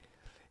mean,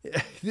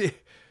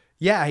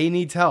 yeah, he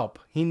needs help.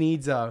 He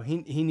needs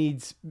you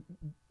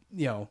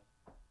know,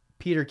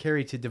 Peter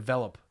Carey to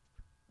develop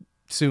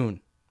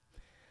soon.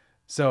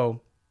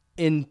 So,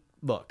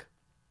 look,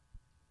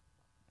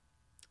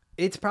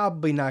 it's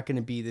probably not going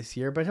to be this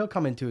year, but he'll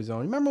come into his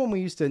own. Remember when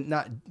we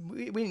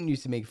didn't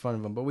used to make fun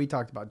of him, but we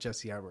talked about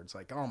Jesse Edwards.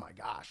 Like, oh my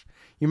gosh.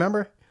 You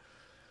remember?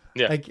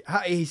 Yeah. Like,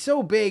 he's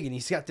so big and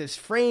he's got this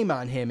frame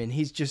on him and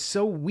he's just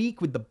so weak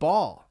with the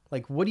ball.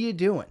 Like, what are you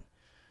doing?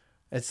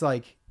 It's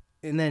like,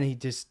 and then he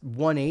just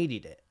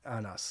 180'd it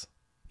on us,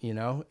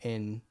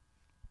 and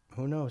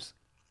who knows?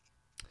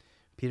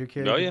 Peter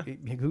Carey,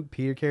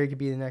 Peter Carey could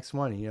be the next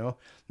one, Naheem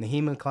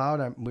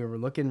McLeod, we were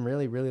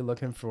really, really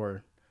looking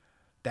for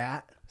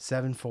that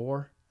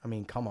 7-4. I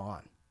mean, come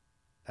on.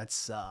 That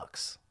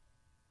sucks.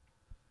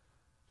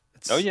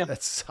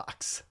 That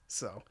sucks.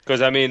 So,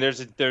 because I mean,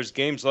 there's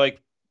games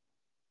like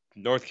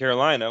North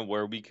Carolina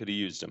where we could have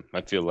used him.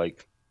 I feel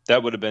like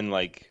that would have been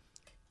like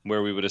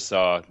where we would have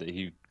saw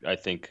that I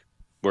think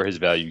where his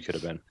value could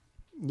have been.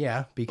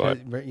 Yeah,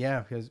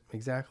 because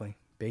exactly.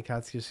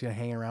 Baycott's just gonna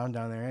hang around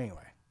down there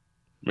anyway.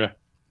 Yeah.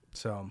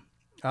 So,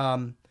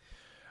 all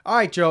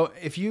right, Joe.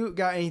 If you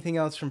got anything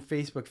else from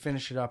Facebook,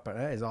 finish it up. But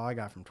that is all I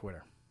got from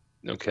Twitter.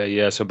 Okay,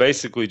 yeah. So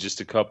basically, just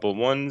a couple.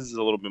 One's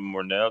a little bit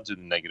more now. I'll do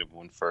the negative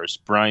one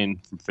first. Brian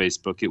from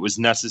Facebook. It was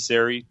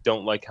necessary.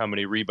 Don't like how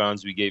many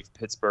rebounds we gave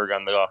Pittsburgh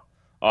on the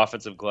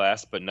offensive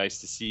glass, but nice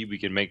to see we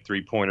can make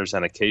 3-pointers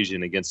on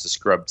occasion against a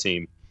scrub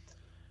team.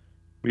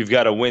 We've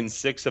got to win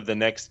 6 of the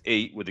next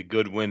 8 with a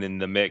good win in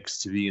the mix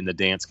to be in the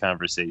dance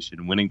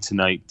conversation. Winning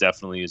tonight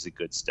definitely is a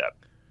good step.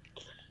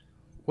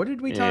 What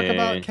did we talk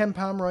about? Ken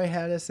Pomeroy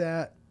had us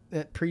at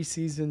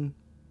preseason.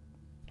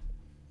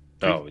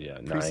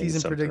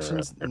 Preseason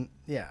predictions.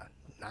 Yeah,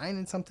 9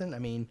 and something. I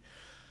mean,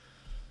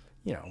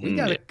 we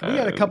got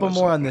a couple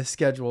more on the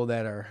schedule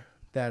that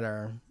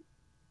are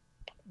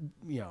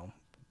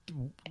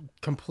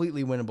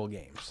completely winnable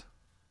games.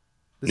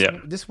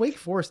 This Wake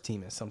Forest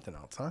team is something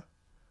else, huh?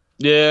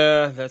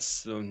 Yeah,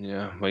 that's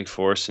Wake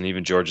Forest and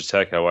even Georgia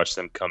Tech. I watched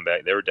them come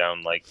back. They were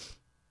down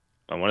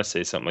I want to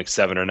say something like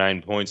 7 or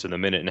 9 points in a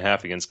minute and a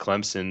half against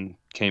Clemson.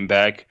 Came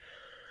back,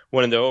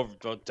 went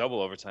into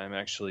double overtime.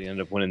 Actually,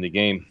 ended up winning the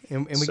game.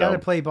 And we got to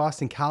play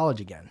Boston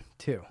College again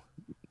too.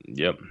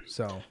 Yep.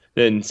 So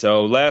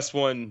last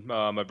one,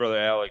 my brother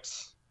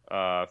Alex.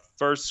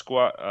 First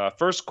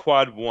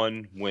quad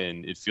 1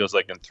 win. It feels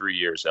like in 3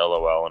 years.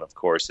 LOL. And of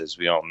course, as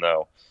we all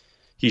know,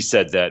 he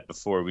said that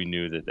before we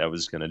knew that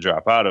was going to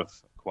drop out of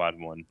quad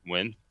 1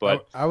 win.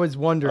 But I was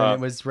wondering, it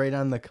was right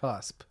on the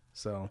cusp.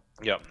 So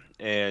yep.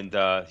 And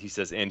he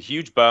says, and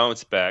huge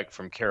bounce back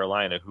from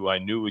Carolina, who I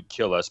knew would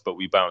kill us, but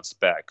we bounced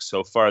back.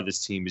 So far,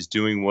 this team is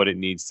doing what it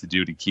needs to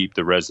do to keep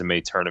the resume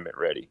tournament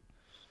ready.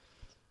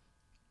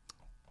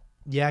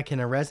 Yeah, can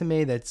a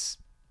resume that's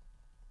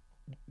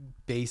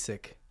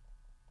basic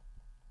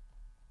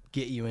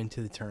get you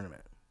into the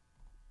tournament?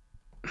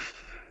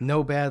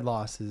 No bad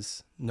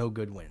losses, no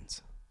good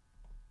wins.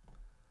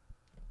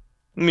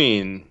 I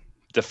mean,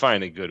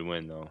 define a good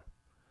win, though.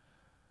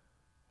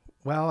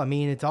 Well, I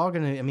mean, it's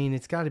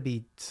got to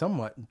be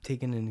somewhat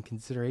taken into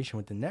consideration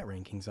what the net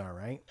rankings are,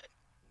 right?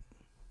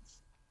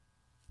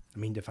 I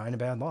mean, define a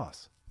bad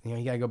loss.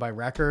 You got to go by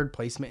record,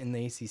 placement in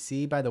the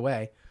ACC. By the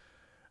way,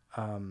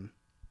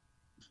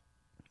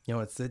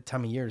 it's the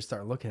time of year to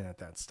start looking at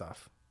that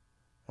stuff.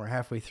 We're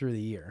halfway through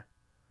the year.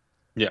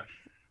 Yeah.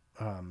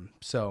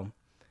 So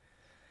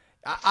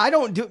I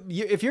don't do.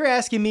 If you're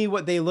asking me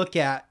what they look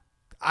at,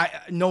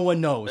 no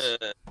one knows.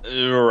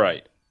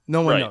 Right.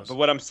 No one knows. But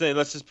what I'm saying,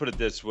 let's just put it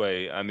this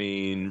way. I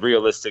mean,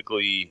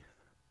 realistically,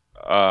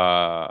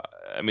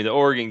 the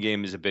Oregon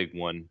game is a big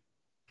one.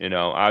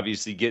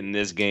 Obviously getting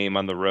this game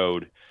on the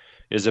road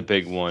is a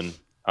big one.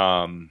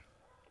 But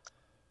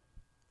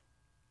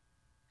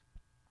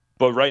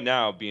right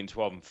now, being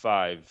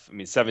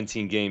 12-5,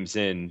 17 games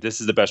in,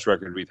 this is the best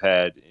record we've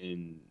had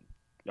in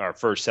our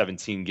first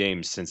 17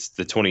 games since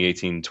the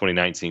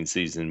 2018-2019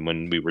 season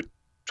when we were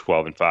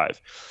 12-5.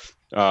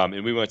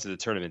 And we went to the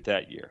tournament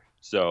that year.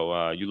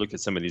 So you look at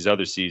some of these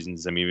other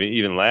seasons.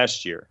 Even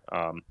last year,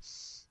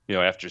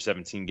 after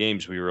 17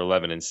 games, we were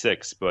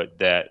 11-6. But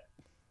that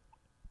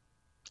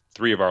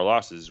 3 of our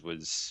losses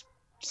was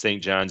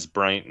St. John's,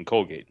 Bryant, and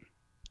Colgate.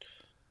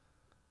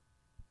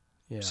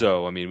 Yeah.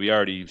 So we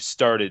already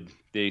started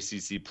the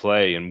ACC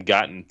play and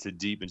gotten to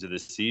deep into the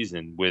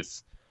season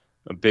with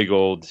a big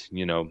old,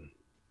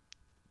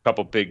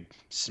 couple big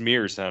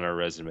smears on our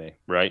resume.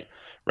 Right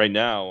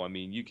now,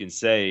 you can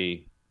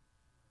say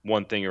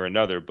one thing or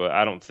another, but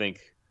I don't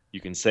think you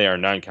can say our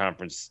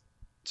non-conference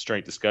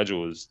strength of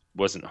schedule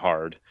wasn't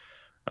hard.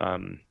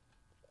 And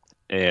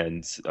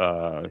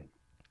you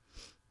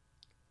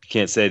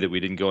can't say that we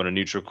didn't go on a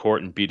neutral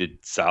court and beat a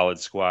solid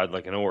squad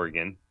like an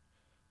Oregon.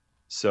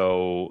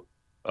 So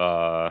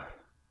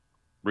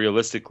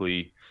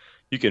realistically,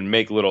 you can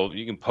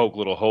poke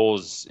little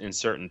holes in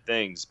certain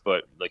things,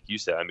 but like you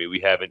said, we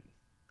haven't.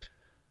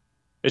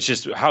 It's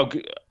just how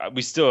good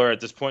we still are at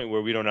this point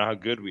where we don't know how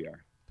good we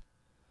are.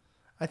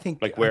 I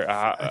think Like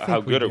how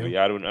good are we?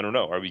 I don't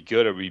know. Are we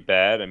good? Are we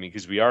bad? I mean,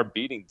 because we are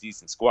beating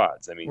decent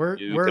squads. I mean,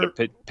 you look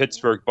at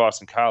Pittsburgh,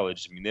 Boston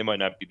College. I mean, they might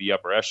not be the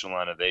upper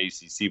echelon of the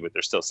ACC, but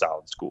they're still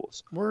solid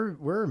schools.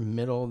 We're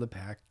middle of the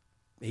pack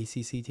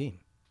ACC team.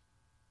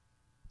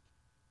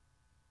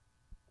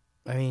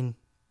 I mean,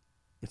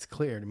 it's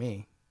clear to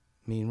me.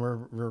 I mean, we're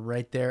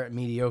right there at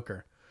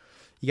mediocre.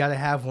 You got to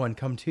have one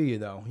come to you,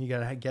 though. You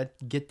got to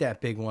get that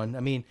big one. I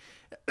mean,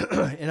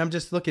 and I'm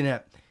just looking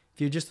at,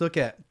 if you just look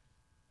at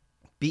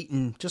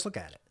just look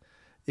at it.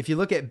 If you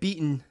look at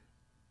beating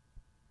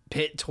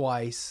Pitt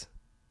twice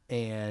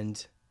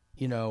and,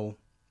 the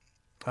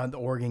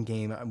Oregon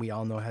game, we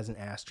all know has an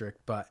asterisk,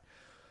 but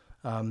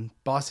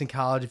Boston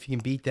College, if you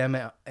can beat them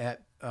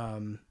at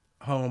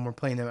home, we're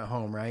playing them at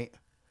home, right?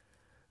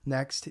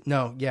 Next.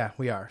 No, yeah,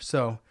 we are.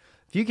 So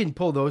if you can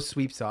pull those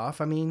sweeps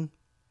off, I mean,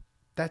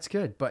 that's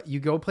good. But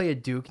you go play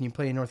at Duke and you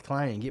play at North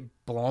Carolina and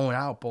get blown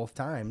out both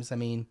times. I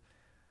mean,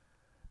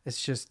 this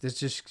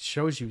just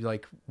shows you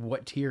like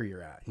what tier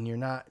you're at, and you're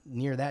not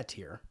near that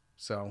tier,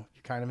 so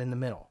you're kind of in the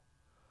middle.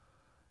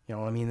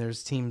 I mean,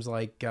 there's teams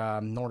like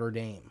Notre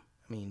Dame.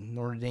 I mean,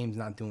 Notre Dame's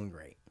not doing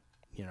great.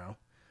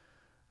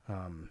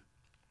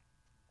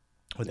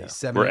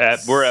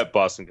 We're at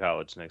Boston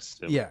College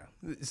next. Yeah,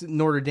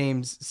 Notre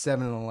Dame's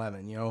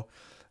 7-11.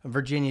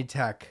 Virginia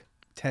Tech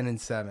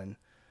 10-7.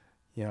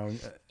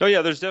 Oh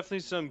yeah, there's definitely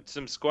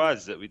some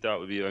squads that we thought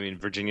would be. I mean,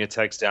 Virginia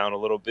Tech's down a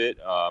little bit.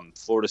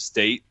 Florida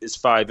State is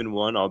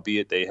 5-1,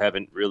 albeit they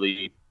haven't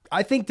really.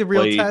 I think the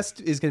real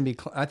test is going to be.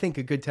 I think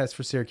a good test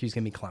for Syracuse is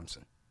going to be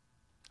Clemson.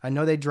 I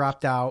know they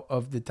dropped out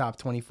of the top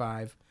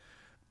 25,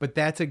 but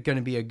that's going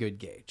to be a good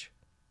gauge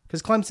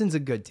because Clemson's a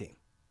good team.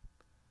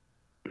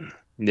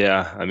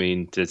 Yeah, I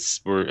mean,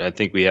 I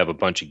think we have a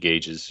bunch of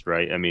gauges,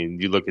 right? I mean,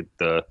 you look at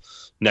the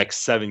next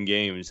 7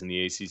 games in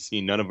the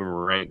ACC, none of them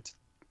are ranked.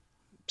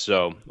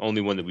 So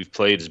only one that we've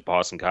played is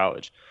Boston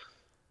College.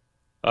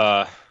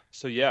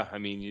 So yeah, I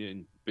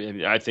mean,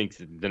 I think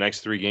the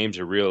next 3 games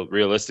are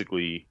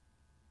realistically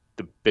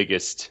the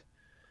biggest.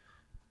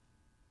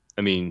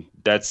 I mean,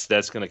 that's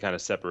going to kind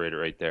of separate it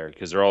right there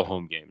because they're all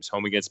home games: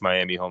 home against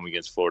Miami, home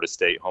against Florida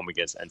State, home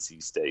against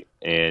NC State.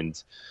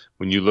 And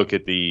when you look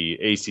at the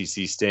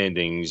ACC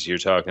standings, you're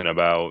talking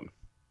about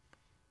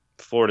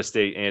Florida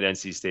State and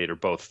NC State are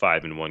both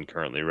 5-1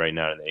 currently right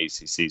now in the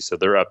ACC. So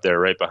they're up there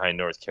right behind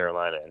North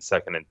Carolina and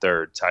second and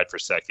third, tied for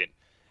second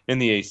in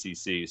the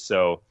ACC.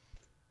 So,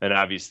 and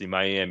obviously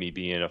Miami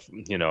being a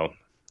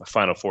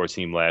Final Four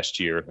team last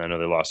year. I know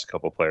they lost a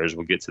couple players.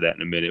 We'll get to that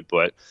in a minute,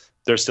 but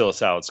they're still a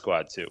solid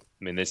squad too.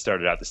 I mean, they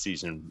started out the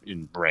season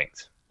in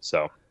ranked,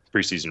 so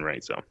preseason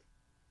ranked. So,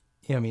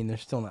 yeah, I mean, they're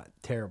still not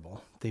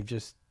terrible. They've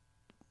just,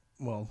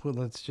 well,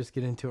 let's just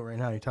get into it right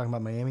now. You're talking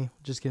about Miami.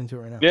 Just get into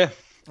it right now. Yeah.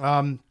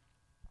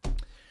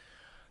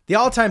 The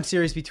all-time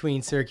series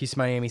between Syracuse and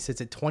Miami sits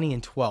at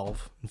 20-12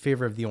 in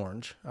favor of the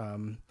Orange.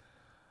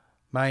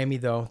 Miami,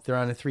 though, they're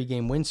on a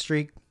 3-game win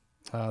streak.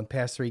 The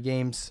past 3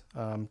 games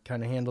kind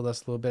of handled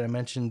us a little bit. I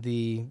mentioned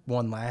the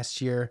one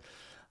last year.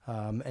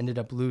 Ended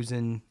up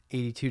losing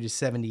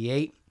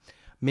 82-78.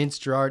 Mintz,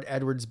 Gerard,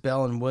 Edwards,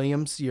 Bell, and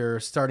Williams, your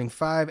starting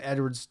 5.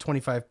 Edwards,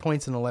 25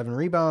 points and 11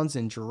 rebounds,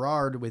 and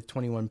Gerard with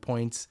 21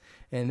 points.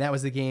 And that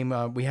was the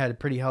game we had a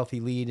pretty healthy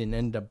lead and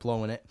ended up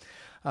blowing it.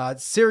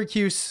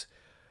 Syracuse...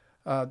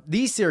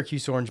 These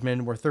Syracuse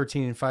Orangemen were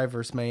 13-5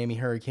 versus Miami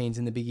Hurricanes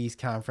in the Big East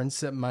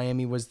Conference.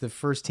 Miami was the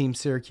first team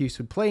Syracuse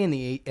would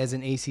play as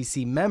an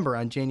ACC member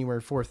on January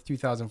 4th,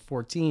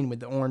 2014, with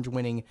the Orange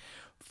winning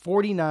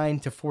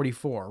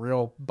 49-44.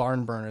 Real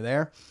barn burner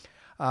there.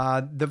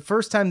 The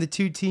first time the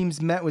two teams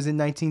met was in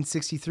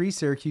 1963.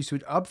 Syracuse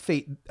would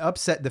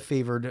upset the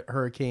favored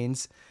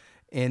Hurricanes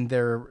and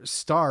their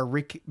star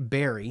Rick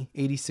Barry,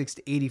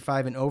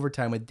 86-85 in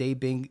overtime, with Dave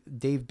Bing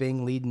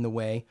leading the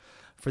way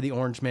for the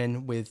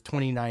Orangemen with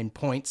 29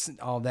 points.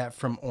 All that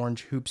from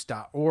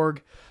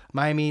orangehoops.org.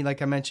 Miami,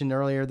 like I mentioned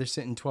earlier, they're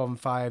sitting 12-5,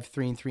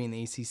 3-3 in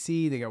the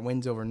ACC. They got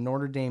wins over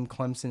Notre Dame,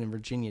 Clemson, and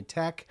Virginia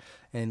Tech,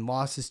 and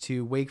losses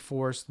to Wake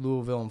Forest,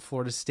 Louisville, and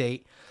Florida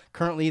State.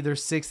 Currently, they're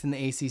 6th in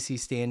the ACC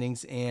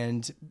standings,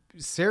 and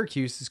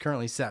Syracuse is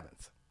currently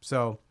 7th.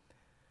 So,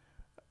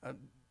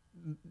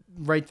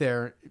 right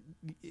there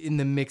in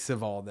the mix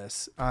of all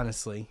this,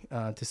 honestly,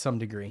 to some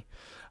degree.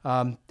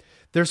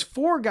 There's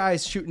 4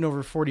 guys shooting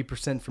over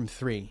 40% from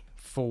 3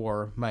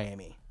 for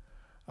Miami.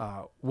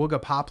 Wooga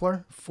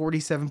Poplar,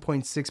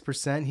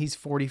 47.6%. He's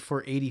 40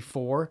 for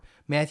 84.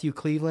 Matthew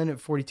Cleveland at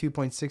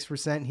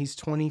 42.6%. He's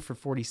 20 for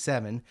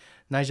 47.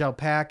 Nigel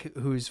Pack,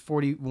 who's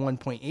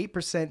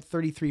 41.8%,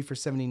 33 for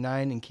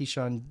 79. And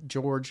Keyshawn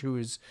George, who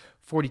is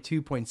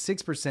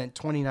 42.6%,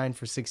 29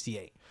 for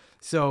 68.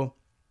 So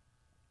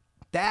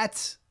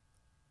that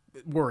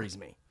worries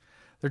me.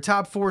 Their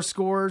top 4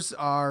 scorers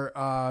are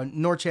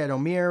Norchad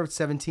Omir with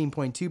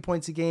 17.2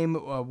 points a game,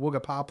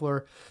 Wooga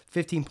Poplar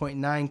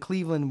 15.9,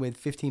 Cleveland with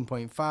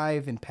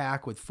 15.5, and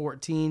Pack with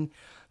 14.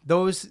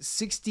 Those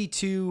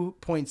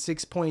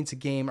 62.6 points a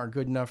game are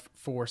good enough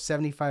for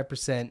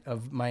 75%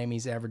 of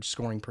Miami's average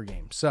scoring per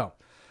game. So,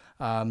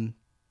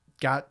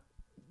 got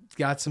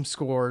got some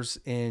scores,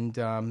 and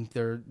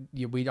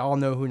we all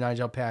know who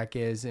Nigel Pack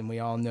is, and we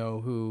all know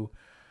who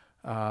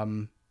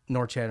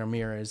Norchad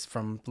Amir is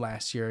from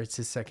last year. It's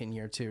his second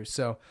year too.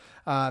 So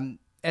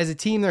as a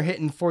team, they're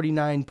hitting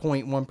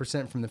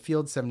 49.1% from the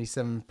field,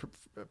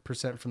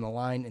 77% from the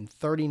line, and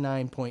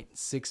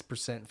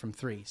 39.6% from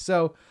three.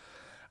 So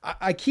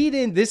I keyed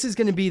in. This is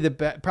going to be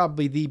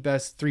probably the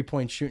best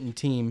 3-point shooting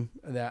team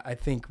that I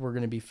think we're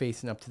going to be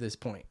facing up to this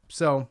point.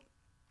 So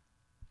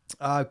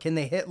can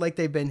they hit like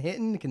they've been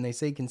hitting? Can they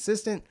stay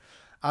consistent?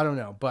 I don't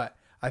know, but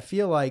I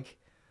feel like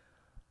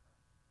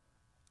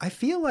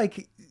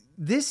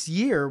this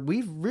year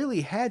we've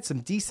really had some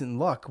decent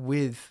luck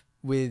with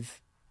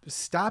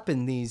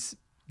stopping these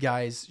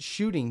guys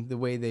shooting the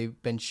way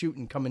they've been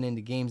shooting coming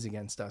into games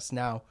against us.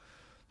 Now,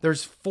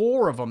 there's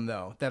 4 of them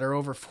though that are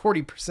over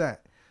 40%.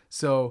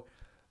 So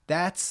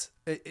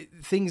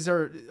things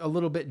are a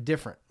little bit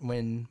different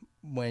when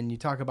you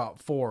talk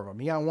about 4 of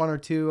them. You got 1 or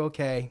 2,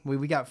 okay.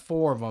 We got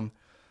 4 of them.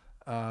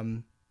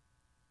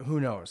 Who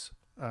knows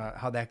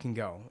how that can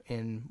go?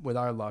 And with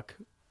our luck,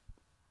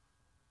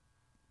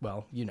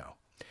 well, you know.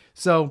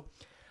 So,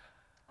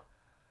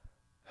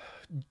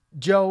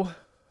 Joe,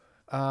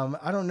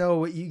 I don't know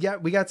what you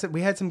got. We had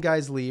some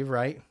guys leave,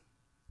 right?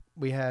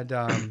 We had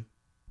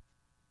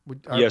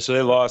so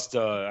they lost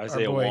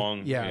Isaiah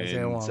Wong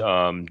Isaiah and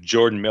Wong.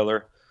 Jordan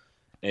Miller.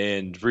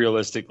 And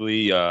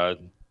realistically, 2 of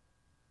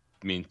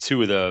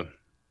the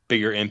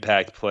bigger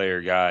impact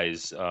player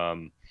guys,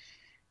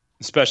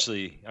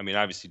 especially,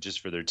 obviously just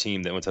for their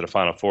team that went to the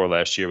Final Four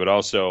last year, but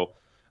also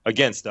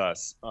against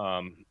us.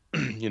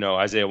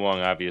 Isaiah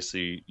Wong,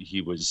 obviously,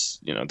 he was,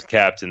 the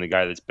captain, the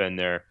guy that's been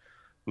their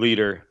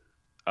leader.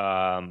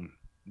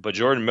 But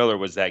Jordan Miller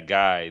was that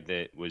guy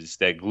that was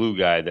that glue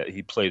guy that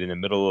he played in the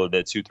middle of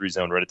that 2-3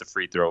 zone right at the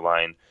free throw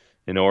line.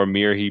 And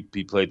Amir, he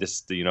played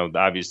this,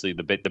 obviously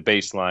the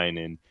baseline,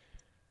 and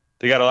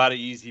they got a lot of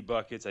easy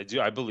buckets.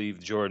 I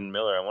believe Jordan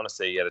Miller, I want to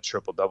say he had a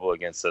triple-double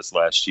against us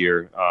last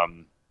year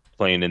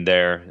playing in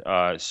there.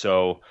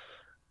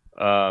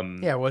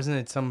 Wasn't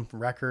it some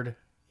record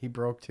he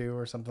broke too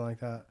or something like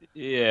that?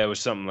 Yeah, it was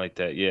something like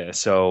that. Yeah.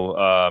 So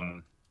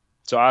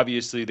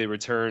obviously they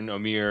return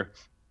Amir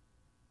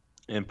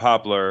and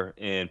Poplar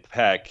and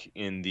Peck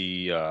in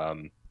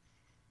the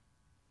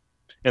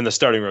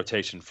starting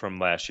rotation from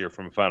last year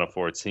from a Final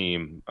Four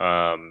team.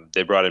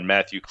 They brought in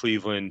Matthew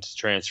Cleveland,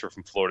 transfer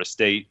from Florida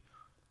State,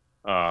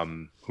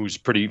 who's a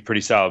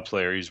pretty solid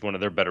player. He's one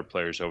of their better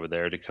players over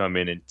there, to come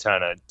in and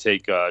kind of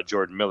take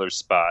Jordan Miller's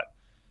spot.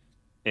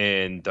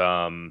 And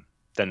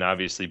then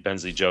obviously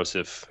Bensley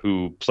Joseph,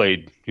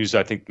 who's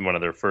I think one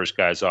of their first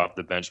guys off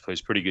the bench,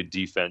 plays pretty good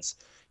defense.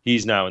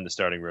 He's now in the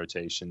starting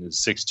rotation, is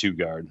 6'2"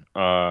 guard.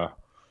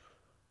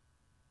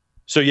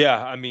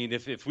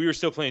 If we were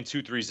still playing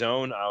 2-3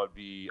 zone, I would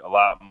be a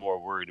lot more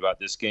worried about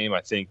this game. I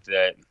think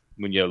that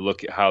when you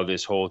look at how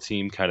this whole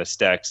team kind of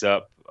stacks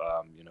up,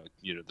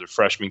 the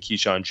freshman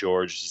Keyshawn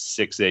George is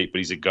 6'8", but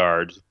he's a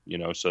guard.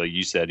 So like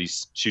you said, he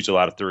shoots a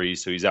lot of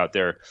threes, so he's out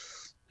there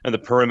on the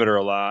perimeter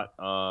a lot.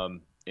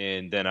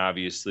 And then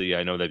obviously,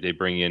 I know that they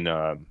bring in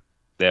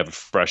they have a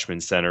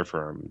freshman center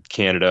from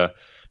Canada,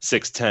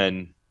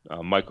 6'10",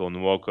 Michael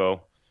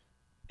Nwoko.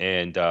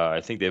 And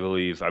I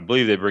believe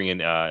they bring in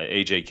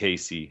AJ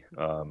Casey,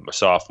 a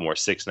sophomore,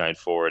 6'9"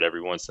 forward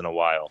every once in a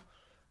while.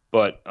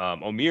 But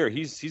Amir,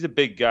 he's a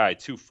big guy,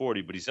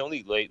 240, but he's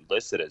only late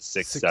listed at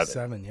 6'7".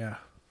 6'7", yeah.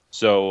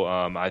 So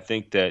I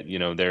think that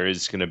there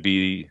is going to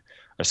be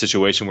a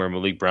situation where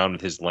Malik Brown,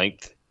 with his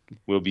length,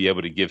 will be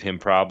able to give him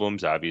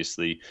problems.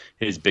 Obviously,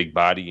 his big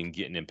body and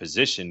getting in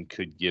position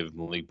could give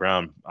Malik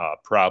Brown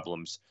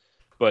problems.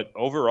 But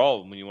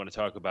overall, when you want to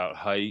talk about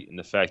height and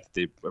the fact that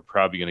they are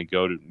probably going to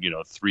go to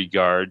 3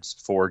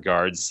 guards, 4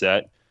 guards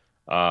set,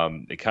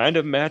 it kind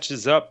of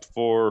matches up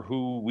for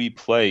who we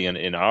play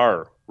in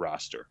our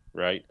roster,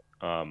 right?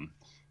 They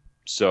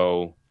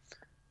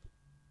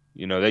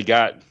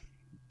got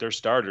their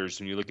starters.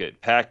 When you look at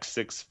Pack,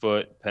 6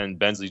 foot,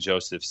 Bensley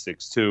Joseph,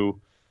 6'2",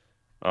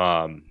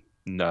 Poplar,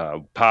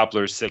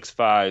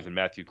 6'5", and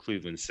Matthew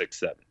Cleveland,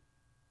 6'7".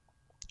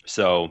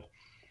 So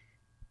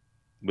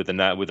with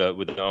an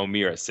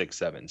Amir at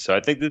 6'7". So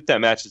I think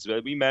that matches.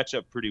 We match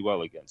up pretty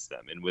well against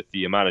them, and with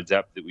the amount of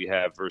depth that we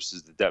have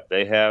versus the depth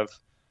they have,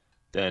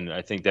 then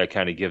I think that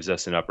kind of gives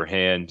us an upper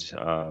hand.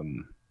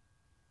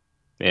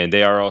 And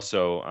they are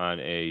also on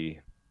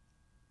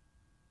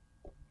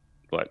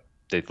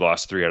they've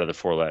lost 3 out of the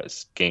 4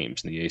 last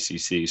games in the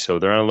ACC, so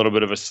they're on a little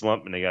bit of a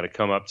slump, and they got to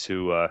come up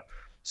to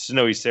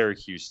snowy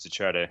Syracuse to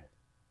try to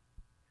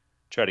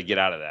get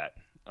out of that.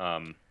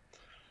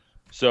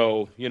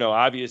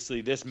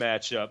 Obviously this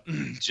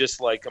matchup,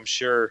 just like I'm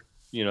sure,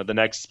 the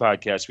next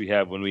podcast we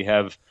have when we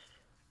have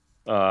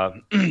our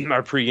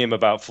pregame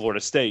about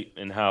Florida State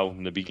and how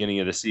in the beginning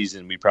of the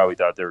season we probably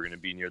thought they were going to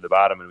be near the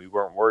bottom and we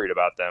weren't worried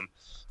about them.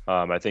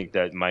 I think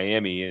that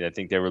Miami, I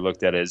think they were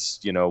looked at as,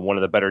 one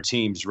of the better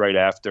teams right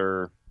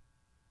after,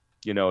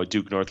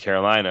 Duke, North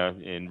Carolina,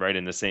 and right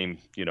in the same,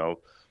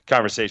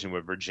 conversation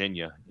with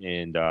Virginia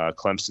and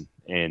Clemson.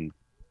 And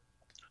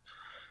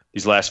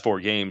these last 4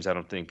 games, I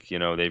don't think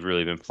they've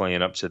really been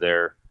playing up to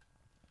their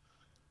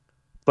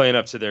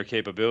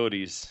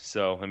capabilities.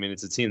 So I mean,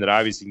 it's a team that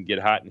obviously can get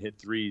hot and hit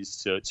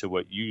threes to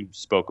what you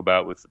spoke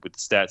about with the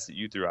stats that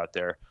you threw out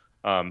there.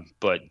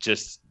 But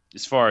just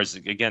as far as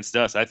against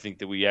us, I think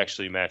that we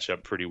actually match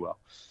up pretty well.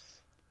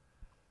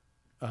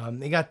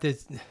 They got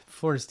this.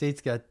 Florida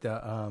State's got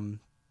the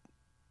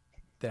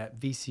that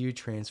VCU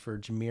transfer,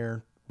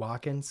 Jameer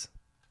Watkins.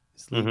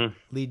 He's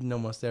leading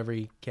almost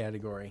every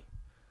category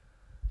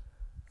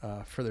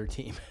for their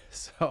team.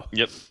 So,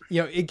 yep.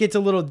 It gets a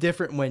little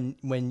different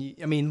when you,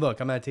 I mean, look,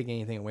 I'm not taking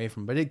anything away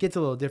from him, but it gets a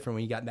little different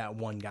when you got that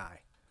one guy.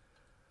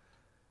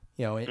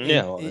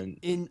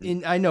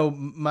 And I know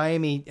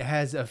Miami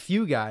has a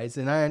few guys,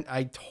 and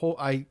I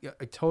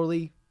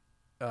totally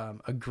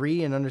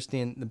agree and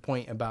understand the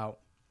point about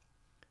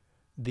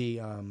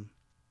the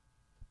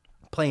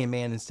playing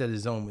man instead of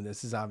zone with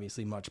this is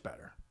obviously much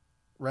better,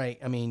 right?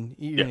 I mean,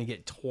 you're going to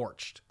get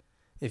torched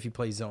if you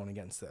play zone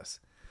against this.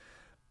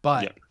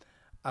 But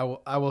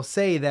I will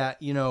say that,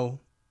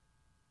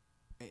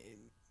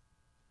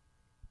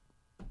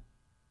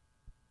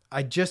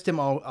 I just am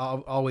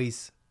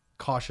always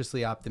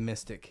cautiously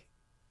optimistic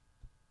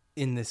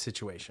in this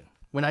situation.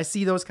 When I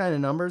see those kind of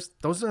numbers,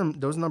 those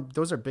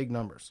are big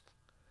numbers.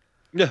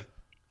 Yeah.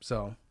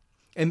 So,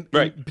 and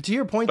right. To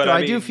your point, though,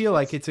 I do feel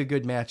like it's a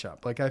good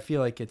matchup. Like, I feel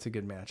like it's a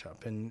good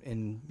matchup,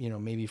 and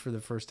maybe for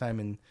the first time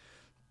in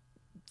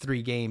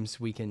 3 games,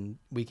 we can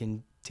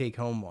take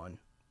home one,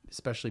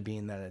 especially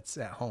being that it's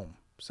at home.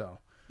 So.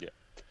 Yeah.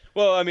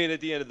 Well, I mean,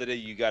 at the end of the day,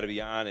 you got to be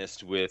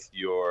honest with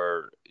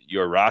your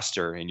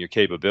roster and your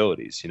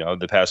capabilities.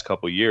 The past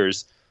couple of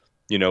years,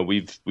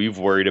 we've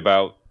worried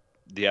about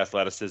the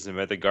athleticism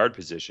at the guard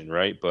position,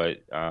 right?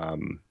 But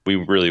we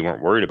really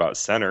weren't worried about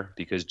center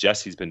because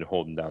Jesse's been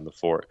holding down the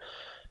fort.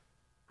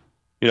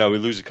 We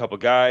lose a couple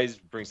guys,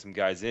 bring some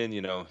guys in,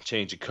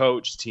 change a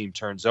coach, team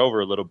turns over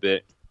a little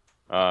bit.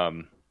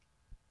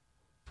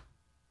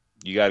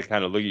 You got to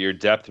kind of look at your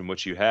depth and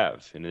what you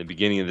have. And in the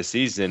beginning of the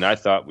season, I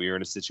thought we were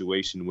in a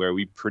situation where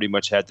we pretty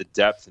much had the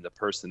depth and the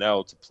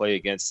personnel to play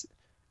against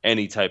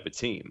any type of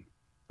team.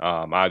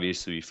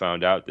 Obviously, we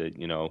found out that,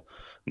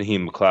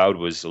 Naheem McLeod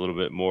was a little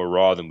bit more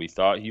raw than we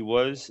thought he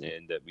was,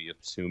 and that we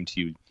assumed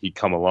he'd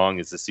come along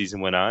as the season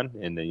went on.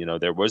 And then,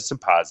 there was some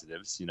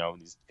positives.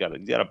 He's got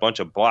a bunch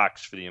of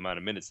blocks for the amount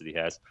of minutes that he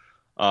has.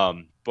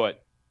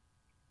 But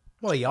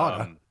he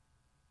oughta.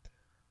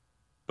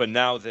 But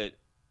now that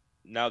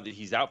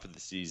he's out for the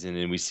season,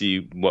 and we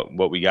see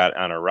what we got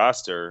on our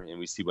roster, and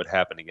we see what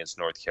happened against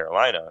North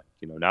Carolina,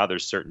 now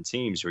there's certain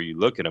teams where you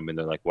look at them and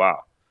they're like,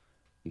 wow,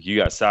 you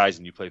got size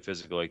and you play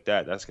physical like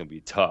that. That's going to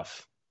be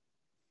tough,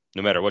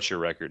 no matter what your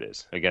record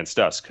is against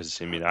us. Because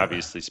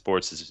obviously,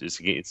 sports it's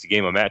a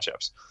game of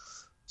matchups.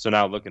 So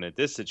now looking at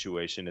this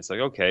situation, it's like,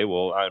 okay,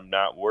 well, I'm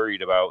not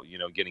worried about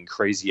getting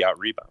crazy out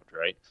rebound,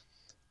 right?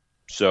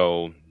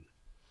 So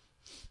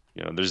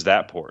there's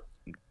that port.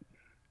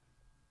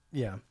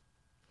 Yeah.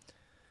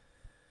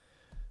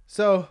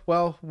 So,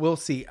 well, we'll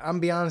see. I'm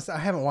be honest, I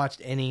haven't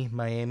watched any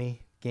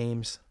Miami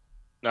games.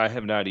 I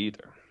have not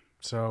either.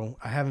 So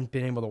I haven't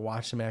been able to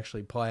watch them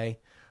actually play.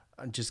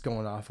 I'm just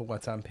going off of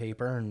what's on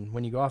paper. And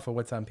when you go off of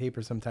what's on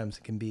paper, sometimes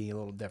it can be a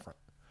little different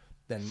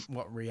than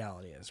what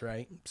reality is,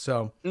 right?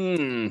 So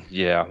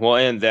yeah, well,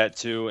 and that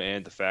too,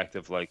 and the fact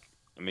of I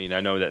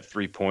know that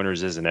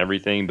 3-pointers isn't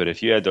everything, but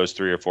if you had those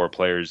 3 or 4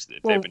 players,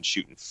 if they've been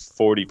shooting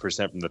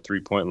 40% from the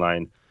 3-point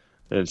line,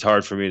 then it's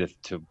hard for me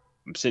to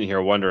I'm sitting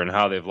here wondering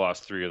how they've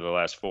lost 3 of the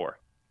last 4.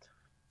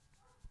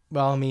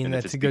 Well, and that's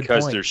if it's a good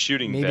because point. They're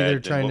shooting Maybe bad, they're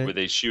then trying what were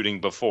they shooting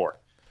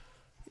before?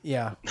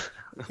 Yeah.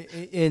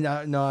 And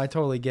no, I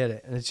totally get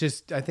it. And it's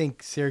just, I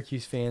think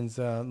Syracuse fans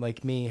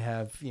like me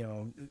have,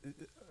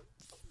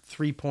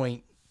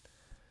 3-point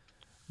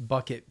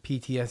bucket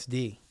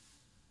PTSD.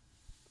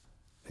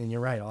 And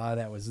you're right. A lot of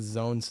that was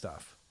zone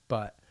stuff.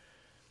 But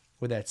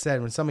with that said,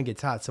 when someone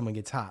gets hot, someone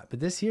gets hot. But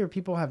this year,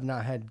 people have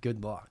not had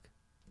good luck.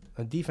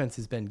 The defense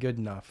has been good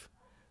enough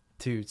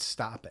to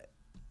stop it.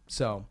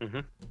 So,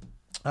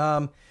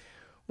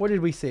 what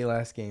did we say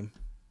last game?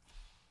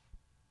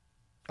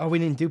 Oh, we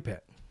didn't do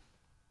Pitt.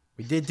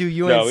 We did do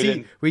UNC.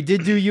 No, we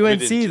did do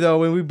UNC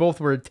though, and we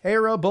both were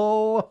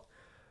terrible.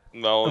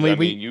 No,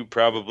 you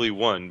probably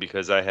won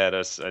because I had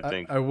us. I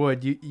think I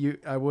would.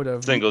 I would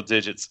have single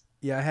digits.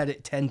 Yeah, I had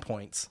it 10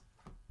 points.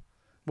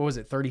 What was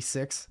it?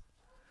 36.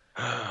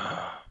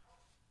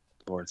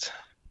 Sports.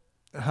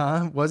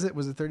 Huh? Was it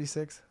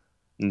 36?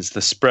 It's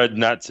the spread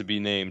not to be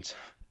named.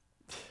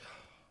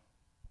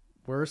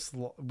 Worst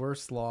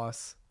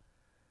loss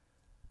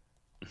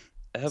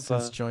ever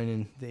since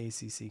joining the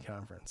ACC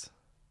conference.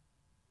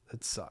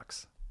 That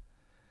sucks.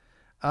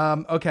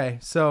 Okay,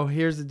 so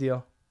here's the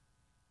deal.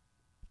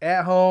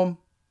 At home,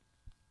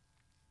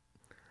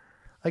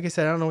 like I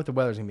said, I don't know what the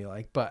weather's going to be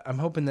like, but I'm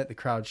hoping that the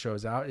crowd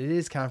shows out. It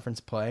is conference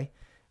play,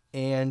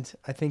 and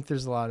I think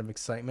there's a lot of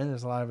excitement.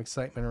 There's a lot of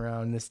excitement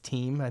around this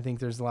team. I think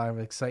there's a lot of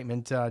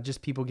excitement,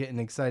 just people getting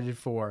excited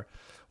for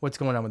what's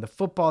going on with the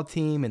football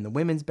team and the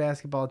women's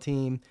basketball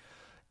team.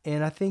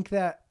 And I think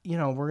that,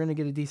 we're going to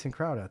get a decent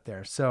crowd out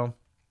there. So,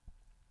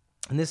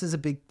 and I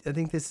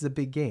think this is a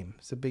big game.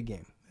 It's a big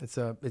game.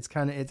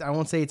 I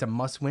won't say it's a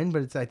must win,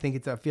 but I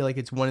feel like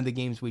it's one of the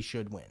games we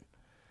should win.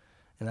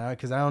 And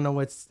because I don't know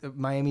what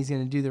Miami's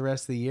going to do the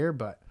rest of the year,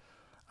 but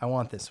I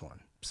want this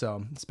one.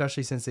 So,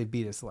 especially since they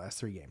beat us the last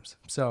 3 games.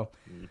 So,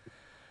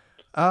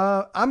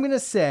 I'm going to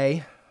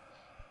say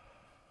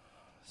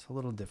it's a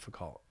little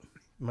difficult.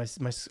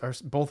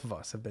 Both of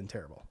us have been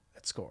terrible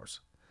at scores.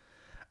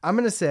 I'm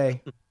going to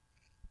say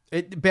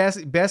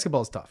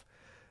basketball is tough.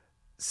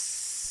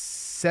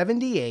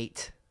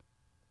 78,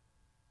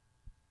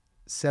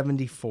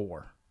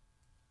 74,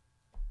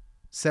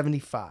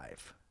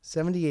 75,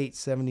 78,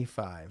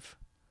 75,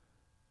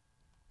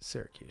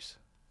 Syracuse.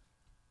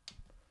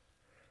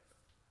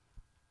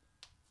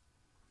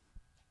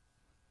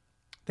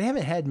 They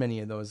haven't had many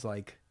of those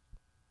like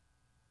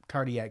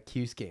cardiac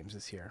Cuse games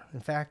this year.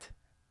 In fact,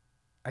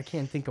 I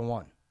can't think of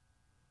one.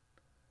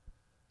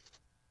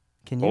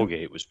 Can you?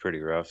 Colgate was pretty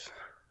rough.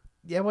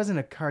 Yeah, it wasn't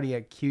a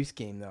cardiac Cuse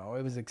game though.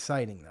 It was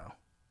exciting though.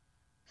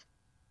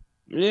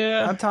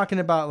 Yeah, I'm talking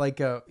about like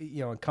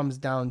it comes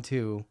down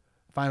to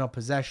final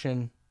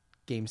possession,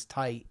 game's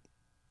tight,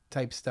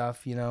 type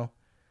stuff.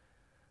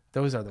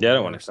 Those are the worst. I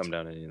don't want to come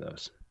down any of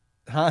those.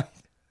 Huh?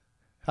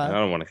 I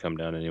don't want to come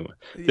down anyone.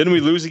 Didn't we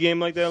lose a game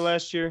like that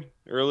last year,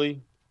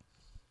 early?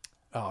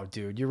 Oh,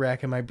 dude, you're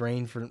racking my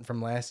brain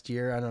from last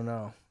year. I don't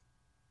know.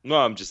 No,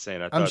 I'm just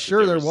saying. I'm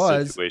sure there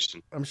was.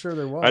 I'm sure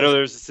there was. I know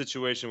there was a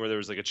situation where there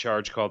was like a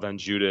charge called on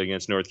Judah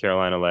against North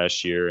Carolina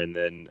last year, and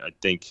then I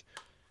think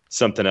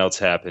something else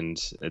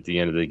happened at the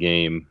end of the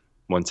game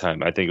one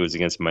time. I think it was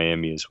against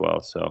Miami as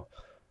well. So,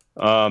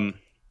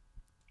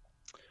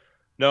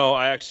 no,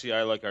 I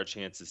like our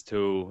chances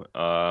too,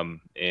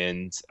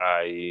 and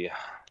I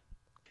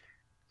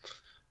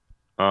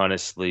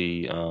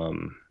honestly,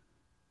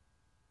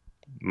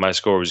 my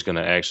score was going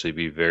to actually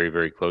be very,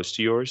 very close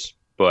to yours,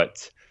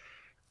 but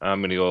I'm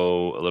going to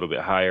go a little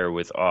bit higher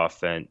with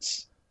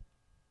offense.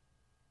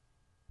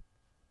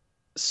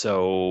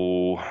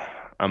 So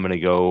I'm going to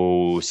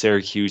go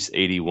Syracuse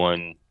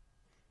 81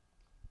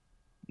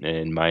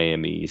 and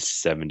Miami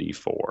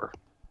 74.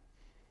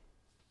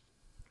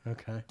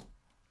 Okay.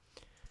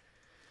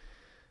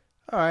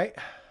 All right.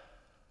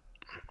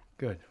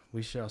 Good.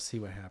 We shall see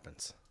what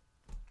happens.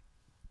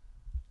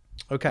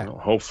 Okay. Well,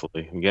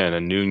 hopefully. Again,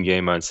 a noon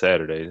game on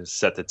Saturday to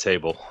set the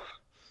table.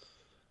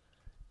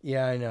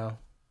 Yeah, I know.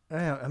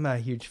 I'm not a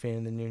huge fan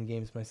of the noon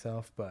games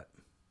myself, but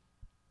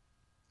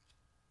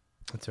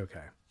it's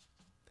okay.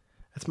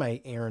 That's my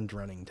errand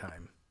running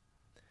time.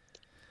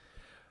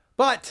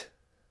 But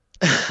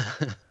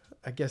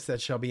I guess that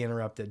shall be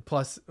interrupted.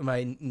 Plus,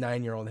 my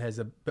 9-year-old has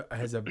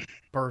a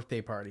birthday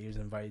party he's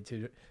invited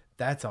to.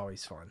 That's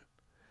always fun.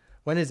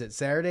 When is it?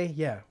 Saturday?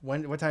 Yeah.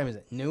 What time is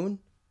it? Noon?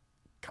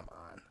 Come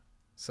on.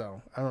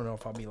 So I don't know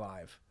if I'll be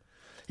live.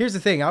 Here's the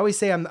thing. I always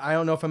say I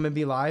don't know if I'm gonna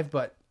be live,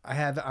 but I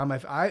have on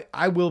my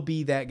I will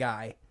be that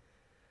guy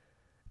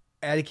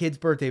at a kid's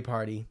birthday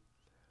party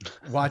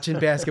watching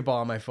basketball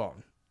on my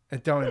phone.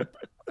 It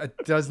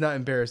does not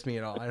embarrass me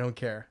at all. I don't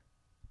care.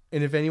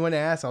 And if anyone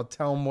asks, I'll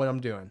tell them what I'm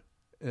doing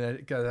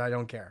because I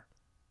don't care.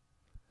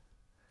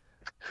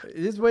 It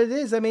is what it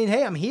is. I mean,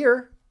 hey, I'm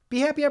here. Be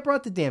happy I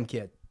brought the damn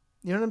kid.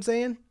 You know what I'm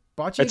saying?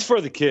 Bought you. It's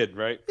for the kid,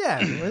 right? Yeah,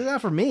 it's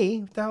not for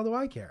me. What the hell do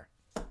I care?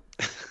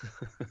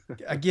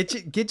 I get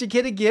your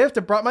kid a gift.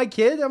 I brought my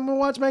kid. I'm gonna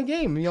watch my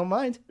game. You don't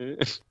mind?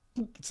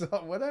 So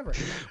whatever.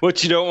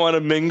 What, you don't want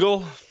to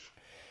mingle?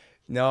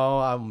 No,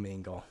 I'll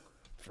mingle.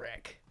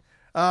 Frick.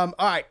 All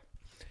right.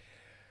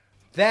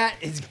 That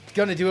is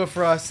gonna do it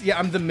for us. Yeah,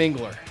 I'm the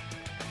mingler.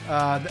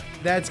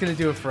 That's gonna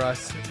do it for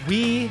us.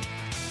 We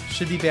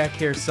should be back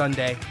here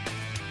Sunday.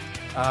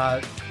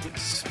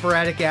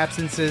 Sporadic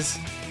absences.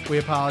 We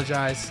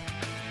apologize.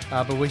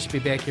 But we should be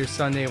back here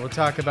Sunday. We'll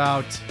talk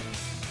about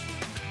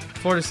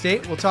Florida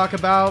State. We'll talk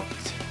about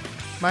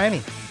Miami.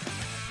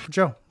 For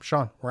Joe,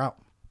 Sean, we're out.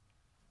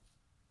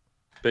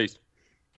 Peace.